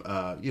him.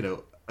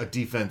 A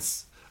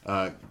defense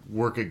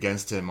work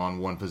against him on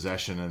one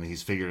possession, and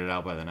he's figured it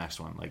out by the next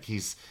one. Like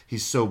he's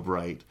so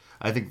bright.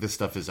 I think this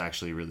stuff is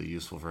actually really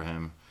useful for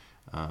him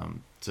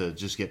to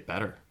just get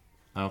better.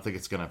 I don't think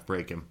it's going to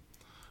break him.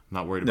 I'm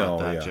not worried about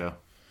that, Joe.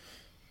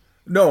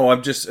 No,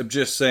 I'm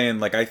just saying.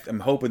 Like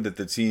I'm hoping that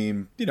the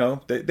team,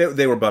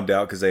 they were bummed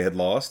out because they had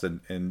lost,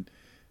 and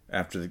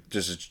after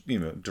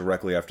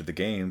directly after the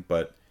game.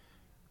 But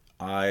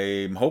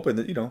I'm hoping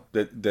that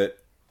that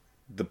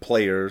the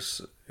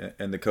players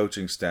and the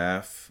coaching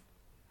staff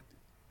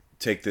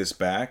take this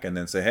back and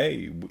then say,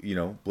 hey,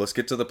 let's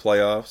get to the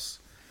playoffs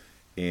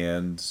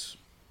and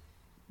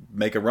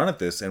make a run at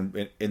this,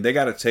 and they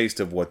got a taste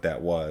of what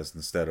that was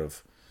instead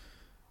of,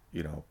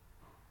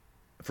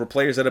 for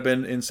players that have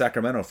been in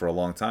Sacramento for a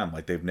long time,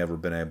 like they've never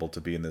been able to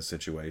be in this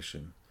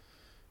situation,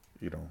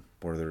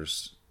 where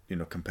there's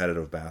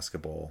competitive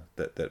basketball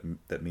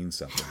that means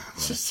something.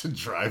 It's just a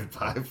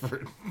drive-by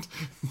for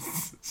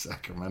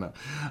Sacramento.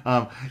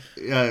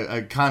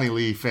 Connie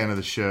Lee, fan of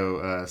the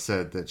show,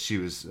 said that she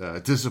was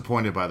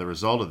disappointed by the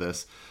result of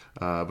this,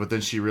 but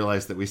then she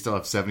realized that we still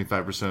have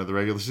 75% of the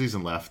regular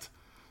season left.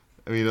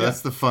 I mean,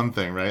 that's the fun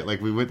thing, right?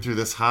 Like we went through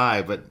this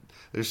high, but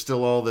there's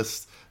still all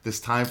this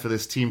time for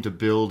this team to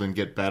build and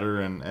get better,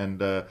 and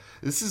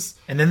this is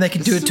and then they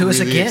can do it to us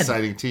really again.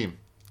 Exciting team.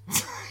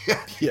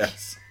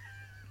 Yes.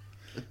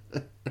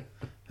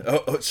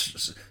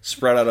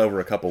 Spread out over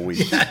a couple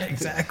weeks. Yeah,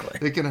 exactly.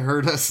 They can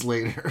hurt us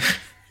later.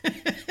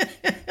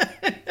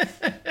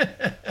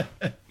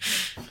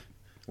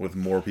 With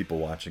more people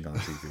watching on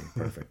TV.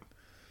 Perfect.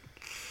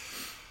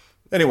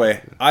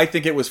 Anyway, I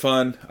think it was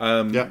fun.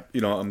 I'm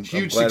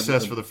huge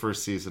success for the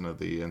first season of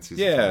the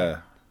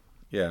NCAA.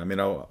 Yeah. I mean,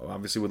 I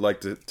obviously would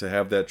like to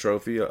have that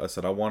trophy. I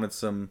said I wanted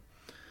some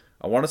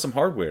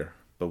hardware,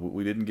 but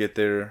we didn't get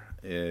there.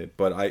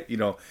 But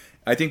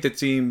I think the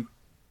team.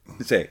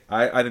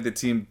 I think the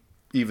team,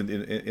 even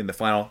in the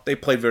final, they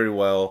played very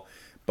well,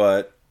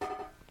 but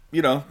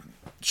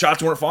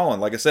shots weren't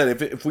falling. Like I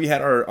said, if we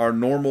had our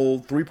normal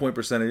 3-point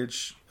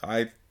percentage,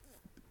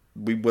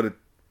 we would have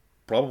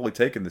probably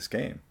taken this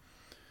game.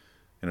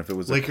 And if it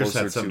was Lakers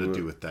closer had something to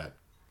do with that,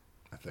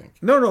 I think.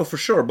 No, for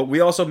sure. But we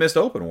also missed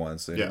open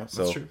ones. You know?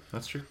 That's true.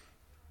 That's true.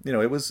 You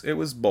know, it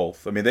was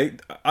both. I mean,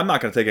 I'm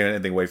not going to take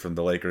anything away from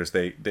the Lakers.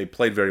 They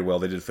played very well.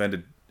 They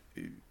defended,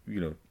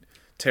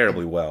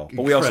 terribly well.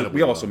 But we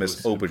also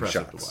missed open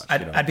shots.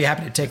 I'd be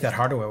happy to take that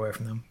hardware away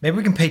from them. Maybe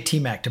we can pay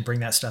T-Mac to bring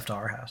that stuff to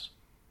our house.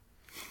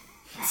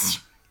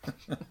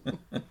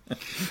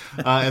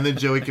 And then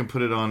Joey can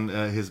put it on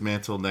his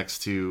mantle next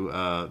to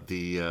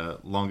the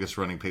longest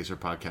running Pacer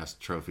podcast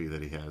trophy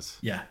that he has.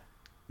 Yeah.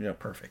 Yeah.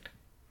 Perfect.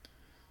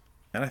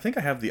 And I think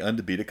I have the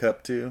Undebeatables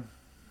Cup too.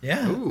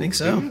 Yeah, I think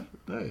so.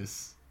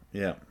 Nice.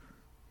 Yeah.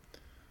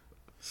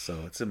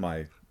 So it's in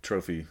my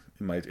trophy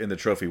in the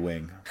trophy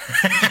wing.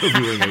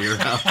 Trophy wing of your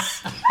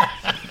house.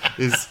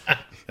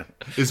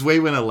 Is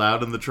Waywin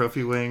allowed in the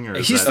trophy wing, or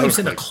he sleeps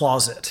in a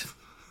closet?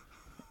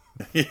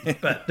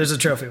 But there's a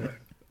trophy wing.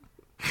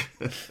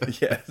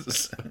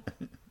 Yes.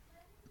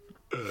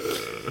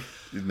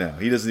 No,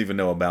 he doesn't even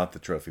know about the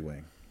trophy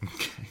wing.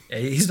 Yeah,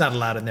 he's not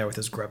allowed in there with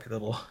his grubby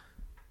little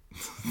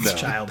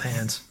child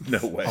hands.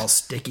 No way. All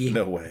sticky.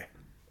 No way.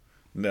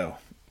 No.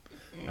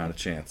 Not a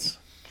chance.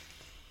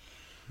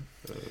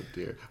 Oh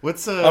dear.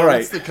 What's All right.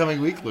 what's the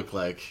coming week look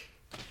like?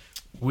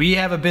 We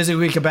have a busy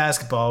week of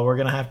basketball. We're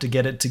gonna have to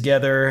get it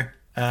together.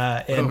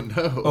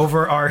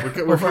 Over our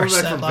we're over our coming back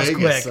set from last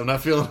Vegas. quick. I'm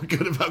not feeling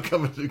good about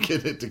coming to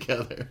get it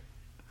together.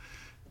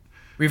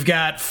 We've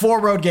got 4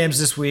 road games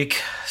this week,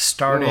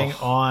 starting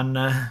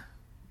on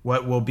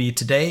what will be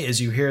today. As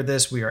you hear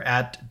this, we are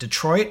at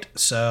Detroit,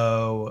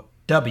 so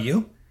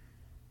W.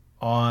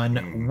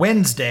 On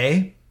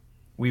Wednesday,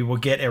 we will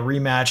get a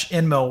rematch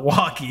in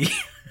Milwaukee.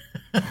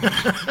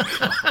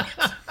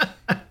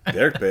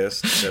 They're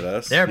pissed at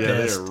us. They're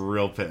pissed. They're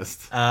real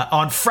pissed.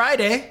 On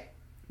Friday,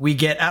 we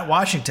get at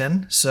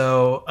Washington,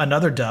 so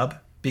another dub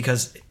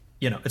because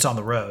it's on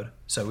the road,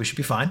 so we should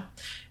be fine.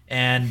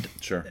 And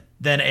Sure.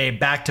 Then a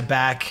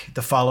back-to-back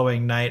the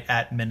following night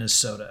at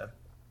Minnesota.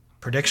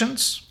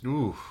 Predictions?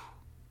 Ooh.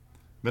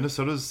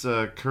 Minnesota's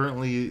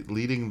currently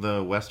leading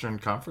the Western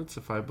Conference,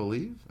 if I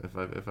believe.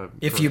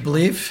 If you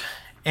believe,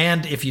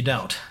 and if you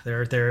don't,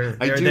 they're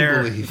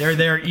believe. They're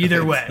there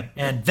either way,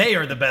 and they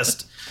are the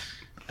best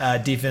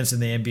defense in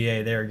the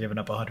NBA. They are giving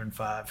up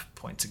 105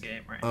 points a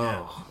game right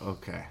now. Oh,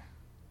 okay.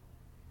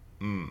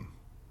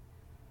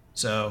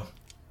 So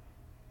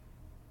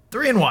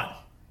 3-1.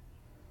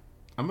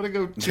 I'm gonna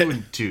go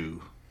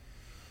 2-2.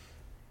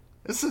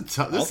 This is a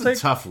tough week.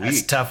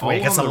 That's a tough All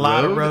week. It's on a the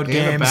lot of road and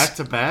games. back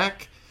to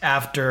back.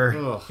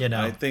 After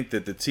I think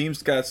that the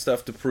team's got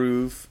stuff to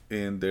prove,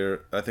 and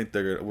we're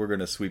going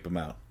to sweep them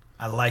out.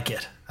 I like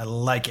it.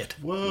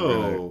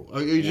 Whoa!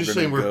 Are you just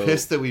saying we're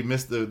pissed that we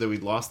missed that we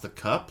lost the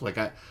cup? Like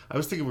I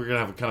was thinking we were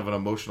gonna have kind of an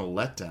emotional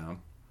letdown.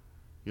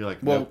 You're like,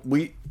 well,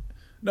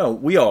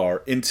 nope. we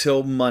are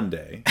until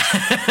Monday,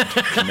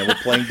 and then we're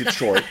playing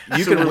Detroit.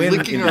 You So can we're win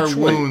licking in our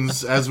Detroit.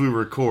 wounds as we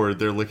record.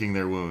 They're licking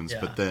their wounds,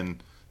 Yeah. but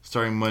then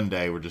starting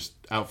Monday, we're just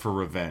out for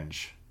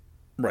revenge.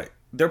 Right?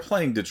 They're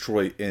playing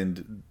Detroit,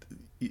 and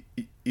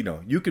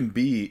you can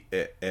be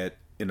at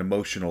an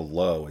emotional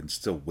low and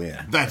still win.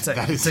 That's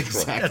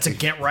a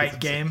get right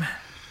game.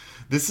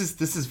 This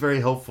is very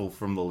helpful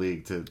from the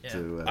league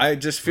to. I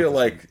just feel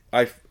like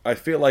I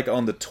feel like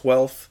on the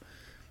 12th,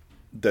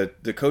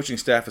 the coaching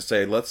staff is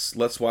saying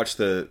let's watch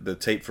the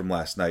tape from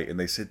last night, and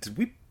they said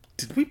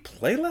did we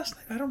play last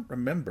night? I don't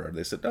remember.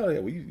 They said, oh yeah,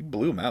 we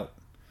blew them out.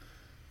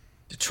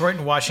 Detroit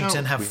and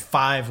Washington have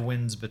 5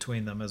 wins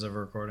between them as of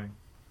recording.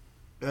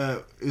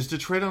 Is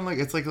Detroit on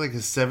it's like a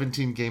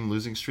 17 game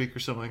losing streak or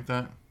something like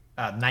that?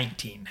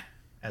 19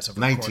 as of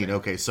 19. recording.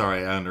 Okay,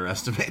 sorry, I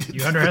underestimated.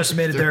 You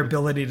underestimated their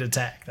ability to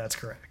attack. That's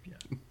correct.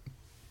 Yeah.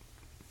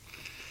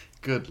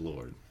 Good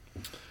lord.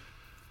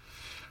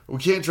 We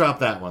can't drop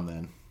that one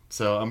then.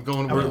 So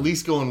we're at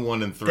least going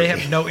 1-3. They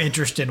have no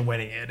interest in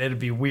winning it. It'd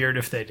be weird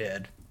if they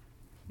did.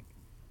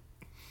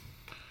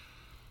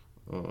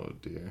 Oh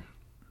dear.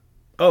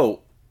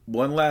 Oh,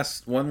 one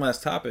last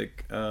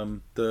topic.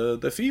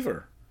 The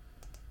fever.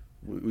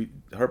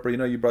 Harper,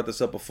 you brought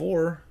this up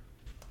before.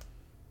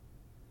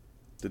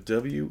 The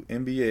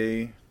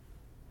WNBA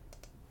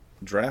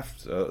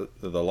draft, the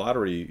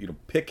lottery,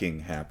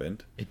 picking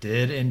happened. It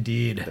did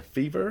indeed. The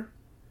fever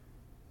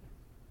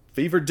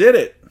did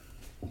it.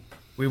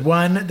 We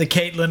won the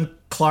Caitlin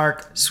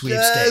Clark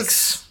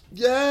sweepstakes.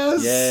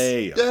 Yes.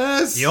 Yay.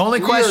 Yes. The only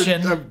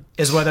question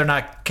is whether or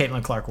not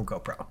Caitlin Clark will go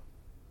pro.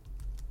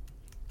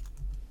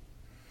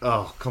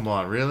 Oh, come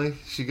on, really?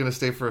 She gonna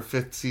stay for a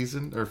 5th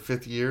season or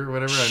 5th year or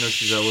whatever? I know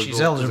she's eligible.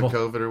 She's eligible.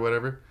 Because of COVID or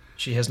whatever.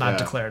 She has not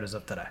declared as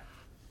of today.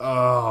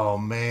 Oh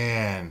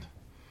man.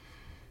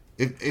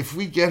 If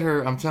we get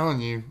her, I'm telling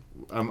you,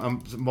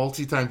 I'm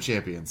multi-time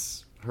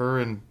champions. Her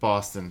and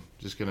Boston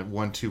just gonna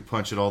 1-2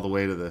 punch it all the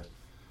way to the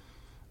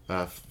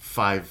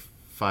 5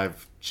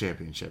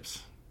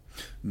 championships.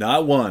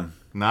 Not 1.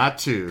 Not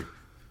 2.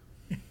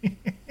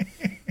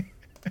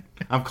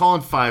 I'm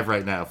calling 5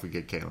 right now if we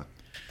get Caitlin.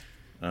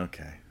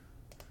 Okay.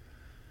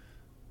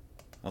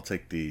 I'll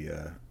take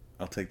the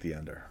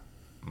under.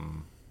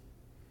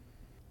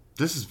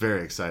 This is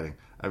very exciting.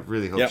 I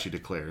really hope Yep. she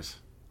declares.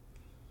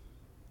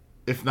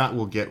 If not,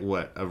 we'll get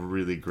a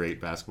really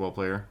great basketball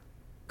player.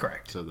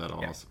 Correct. So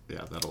that'll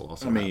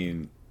also I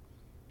mean,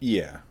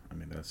 yeah. I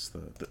mean, that's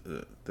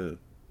the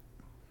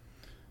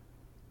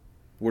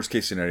worst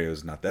case scenario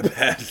is not that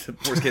bad. The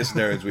worst case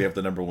scenario is we have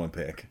the number 1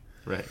 pick.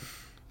 right.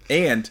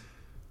 And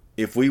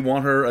if we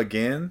want her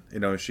again,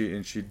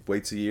 she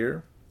waits a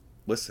year,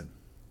 listen,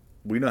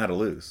 we know how to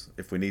lose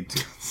if we need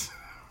to.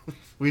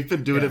 We've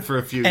been doing it for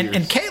a few years.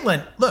 And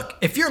Caitlin, look,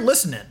 if you're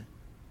listening,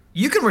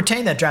 you can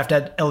retain that draft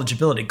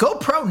eligibility. Go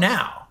pro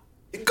now.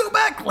 Go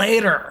back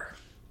later.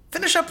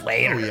 Finish up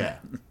later. Oh, yeah.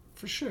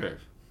 For sure.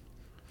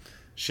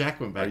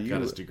 Shaq went back and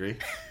got his degree.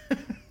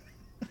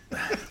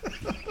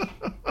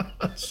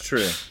 It's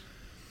true.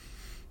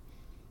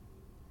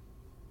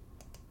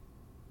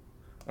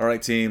 All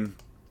right, team.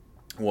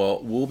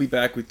 Well, we'll be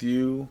back with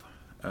you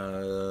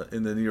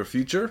in the near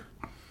future,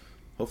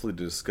 hopefully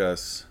to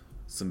discuss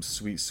some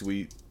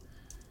sweet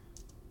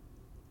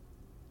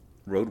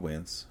road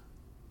wins.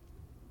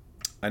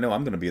 I know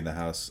I'm going to be in the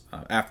house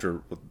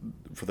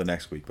for the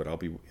next week, but I'll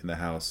be in the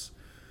house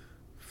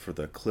for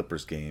the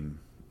Clippers game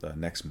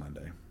next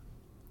Monday.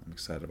 I'm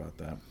excited about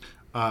that.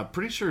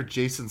 Pretty sure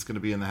Jason's going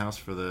to be in the house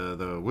for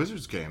the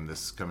Wizards game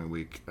this coming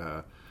week.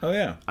 Oh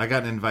yeah, I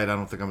got an invite. I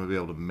don't think I'm going to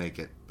be able to make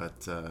it,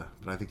 but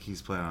I think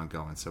he's planning on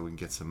going, so we can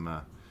get some,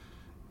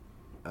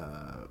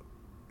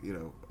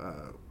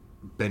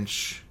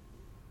 bench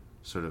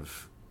sort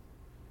of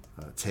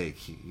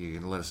take. You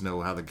can let us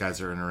know how the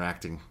guys are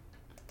interacting,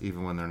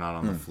 even when they're not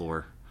on the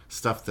floor.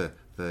 Stuff the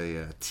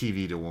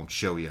TV won't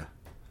show you.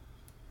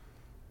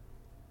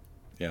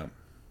 yeah.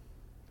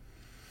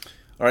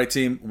 All right,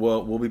 team.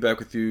 Well, we'll be back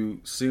with you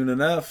soon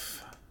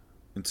enough.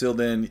 Until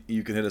then,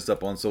 you can hit us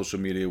up on social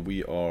media.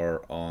 We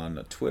are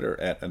on Twitter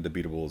at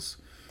Undebeatables,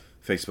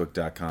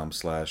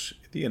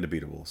 Facebook.com/The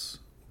Undebeatables.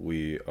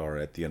 We are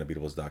at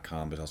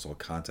TheUndebeatables.com. There's also a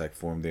contact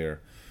form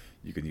there.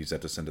 You can use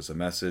that to send us a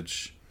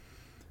message.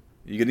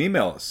 You can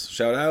email us.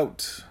 Shout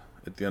out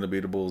at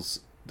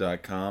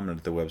TheUndebeatables.com, and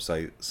at the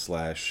website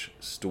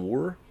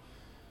 /store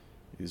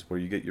is where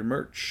you get your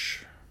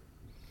merch.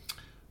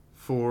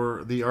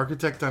 For the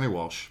architect, Donnie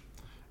Walsh,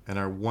 and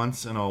our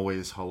once and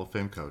always Hall of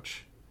Fame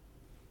coach,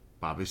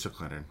 Bobby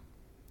Sicklinen.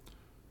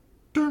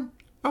 Turn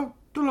out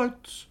the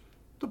lights.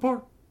 The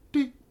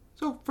party's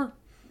over.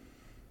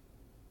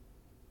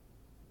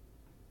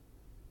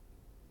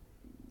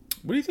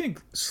 What do you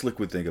think Slick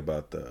would think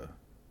about the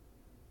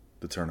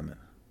tournament?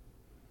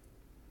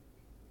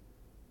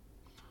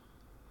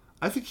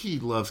 I think he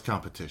loves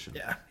competition.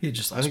 Yeah, he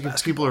just I loves think if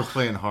basketball. people are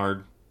playing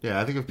hard,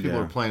 I think if people Yeah.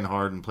 are playing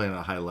hard and playing at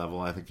a high level,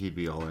 I think he'd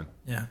be all in.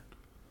 Yeah.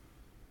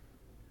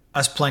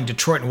 Us playing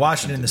Detroit and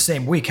Washington in the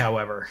same week,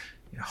 however,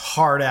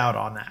 hard out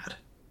on that.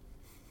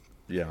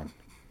 Yeah.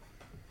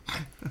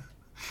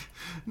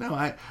 No,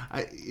 I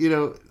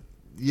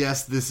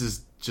yes, this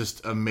is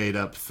just a made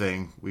up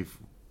thing. We've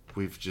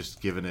just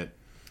given it.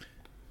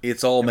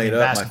 It's all made up,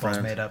 my Basketball's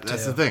friend. made up,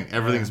 That's too. the thing.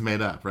 Everything's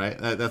made up, right?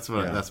 That's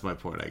Yeah. that's my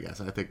point, I guess.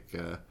 I think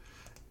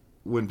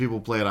when people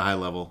play at a high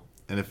level,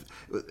 and if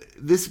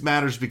this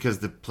matters because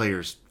the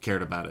players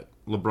cared about it,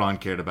 LeBron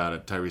cared about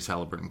it, Tyrese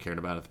Halliburton cared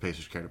about it, the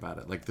Pacers cared about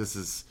it. Like this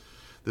is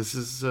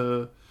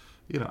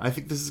I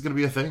think this is going to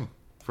be a thing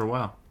for a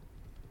while.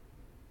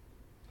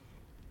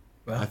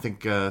 Well, I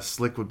think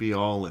Slick would be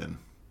all in.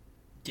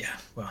 yeah,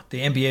 well,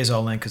 the NBA's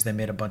all in because they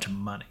made a bunch of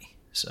money.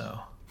 So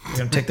they're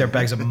going to take their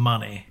bags of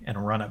money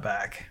and run it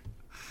back.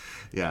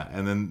 Yeah,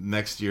 and then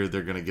next year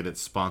they're going to get it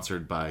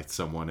sponsored by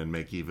someone and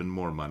make even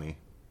more money.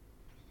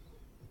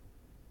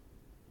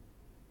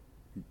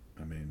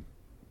 I mean,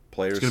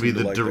 players It's going to be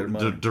seem the like their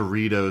money.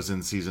 Doritos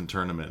in-season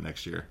tournament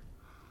next year.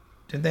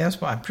 Did they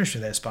have? I'm pretty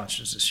sure they had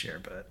sponsors this year,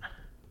 but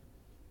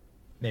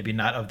maybe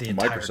not of the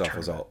entire Microsoft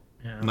was tournament. all.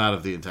 Yeah. Not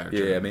of the entire Yeah,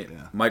 I tournament.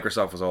 mean,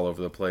 Microsoft was all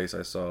over the place.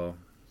 I saw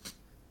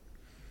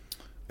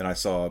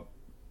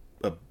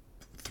a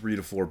 3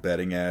 to 4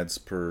 betting ads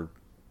per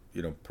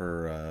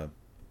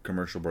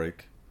commercial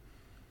break.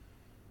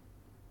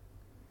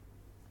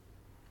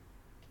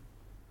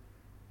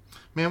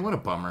 Man, what a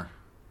bummer.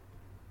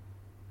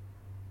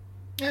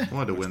 Yeah, I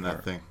wanted to win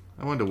that thing.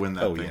 I wanted to win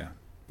that Oh thing.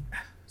 yeah,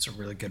 it's a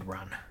really good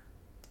run.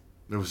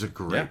 It was a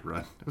great Yeah.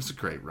 run. It was a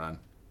great run.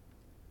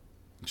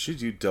 should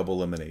do double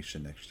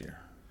elimination next year.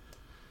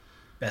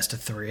 Best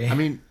of 3. I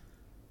mean,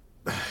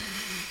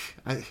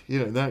 now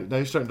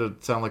you're starting to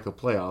sound like the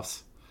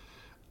playoffs.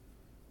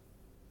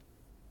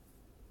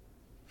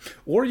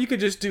 Or you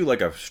could just do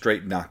like a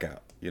straight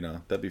knockout.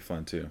 That'd be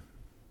fun too.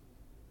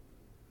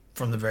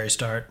 From the very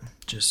start,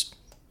 just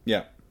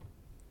Yeah.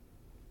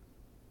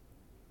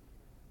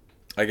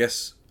 I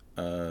guess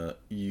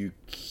you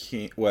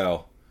can't.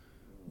 Well,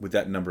 with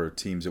that number of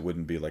teams, it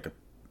wouldn't be like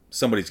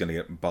somebody's going to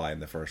get by in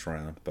the first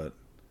round. But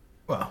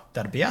well,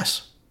 that'd be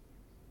us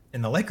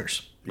in the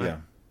Lakers.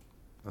 yeah,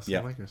 That's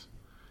Yeah. the Lakers.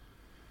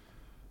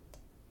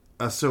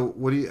 So,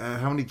 what do you?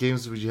 How many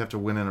games would you have to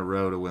win in a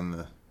row to win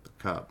the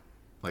cup?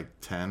 Like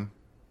 10?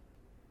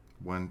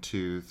 1,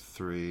 2,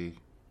 3,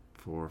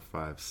 4,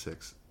 5,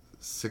 6.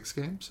 6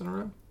 games in a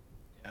row?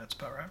 Yeah, that's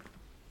about right.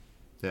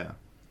 Yeah,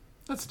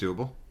 that's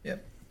doable.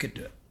 Yep, could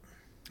do it.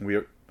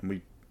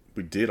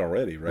 We did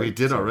already, right? We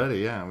did already.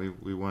 Yeah,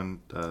 we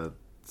won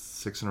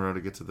 6 in a row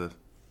to get to the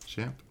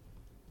champ.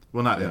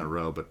 Well, not in a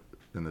row, but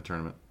in the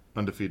tournament,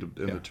 undefeated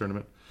in the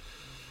tournament.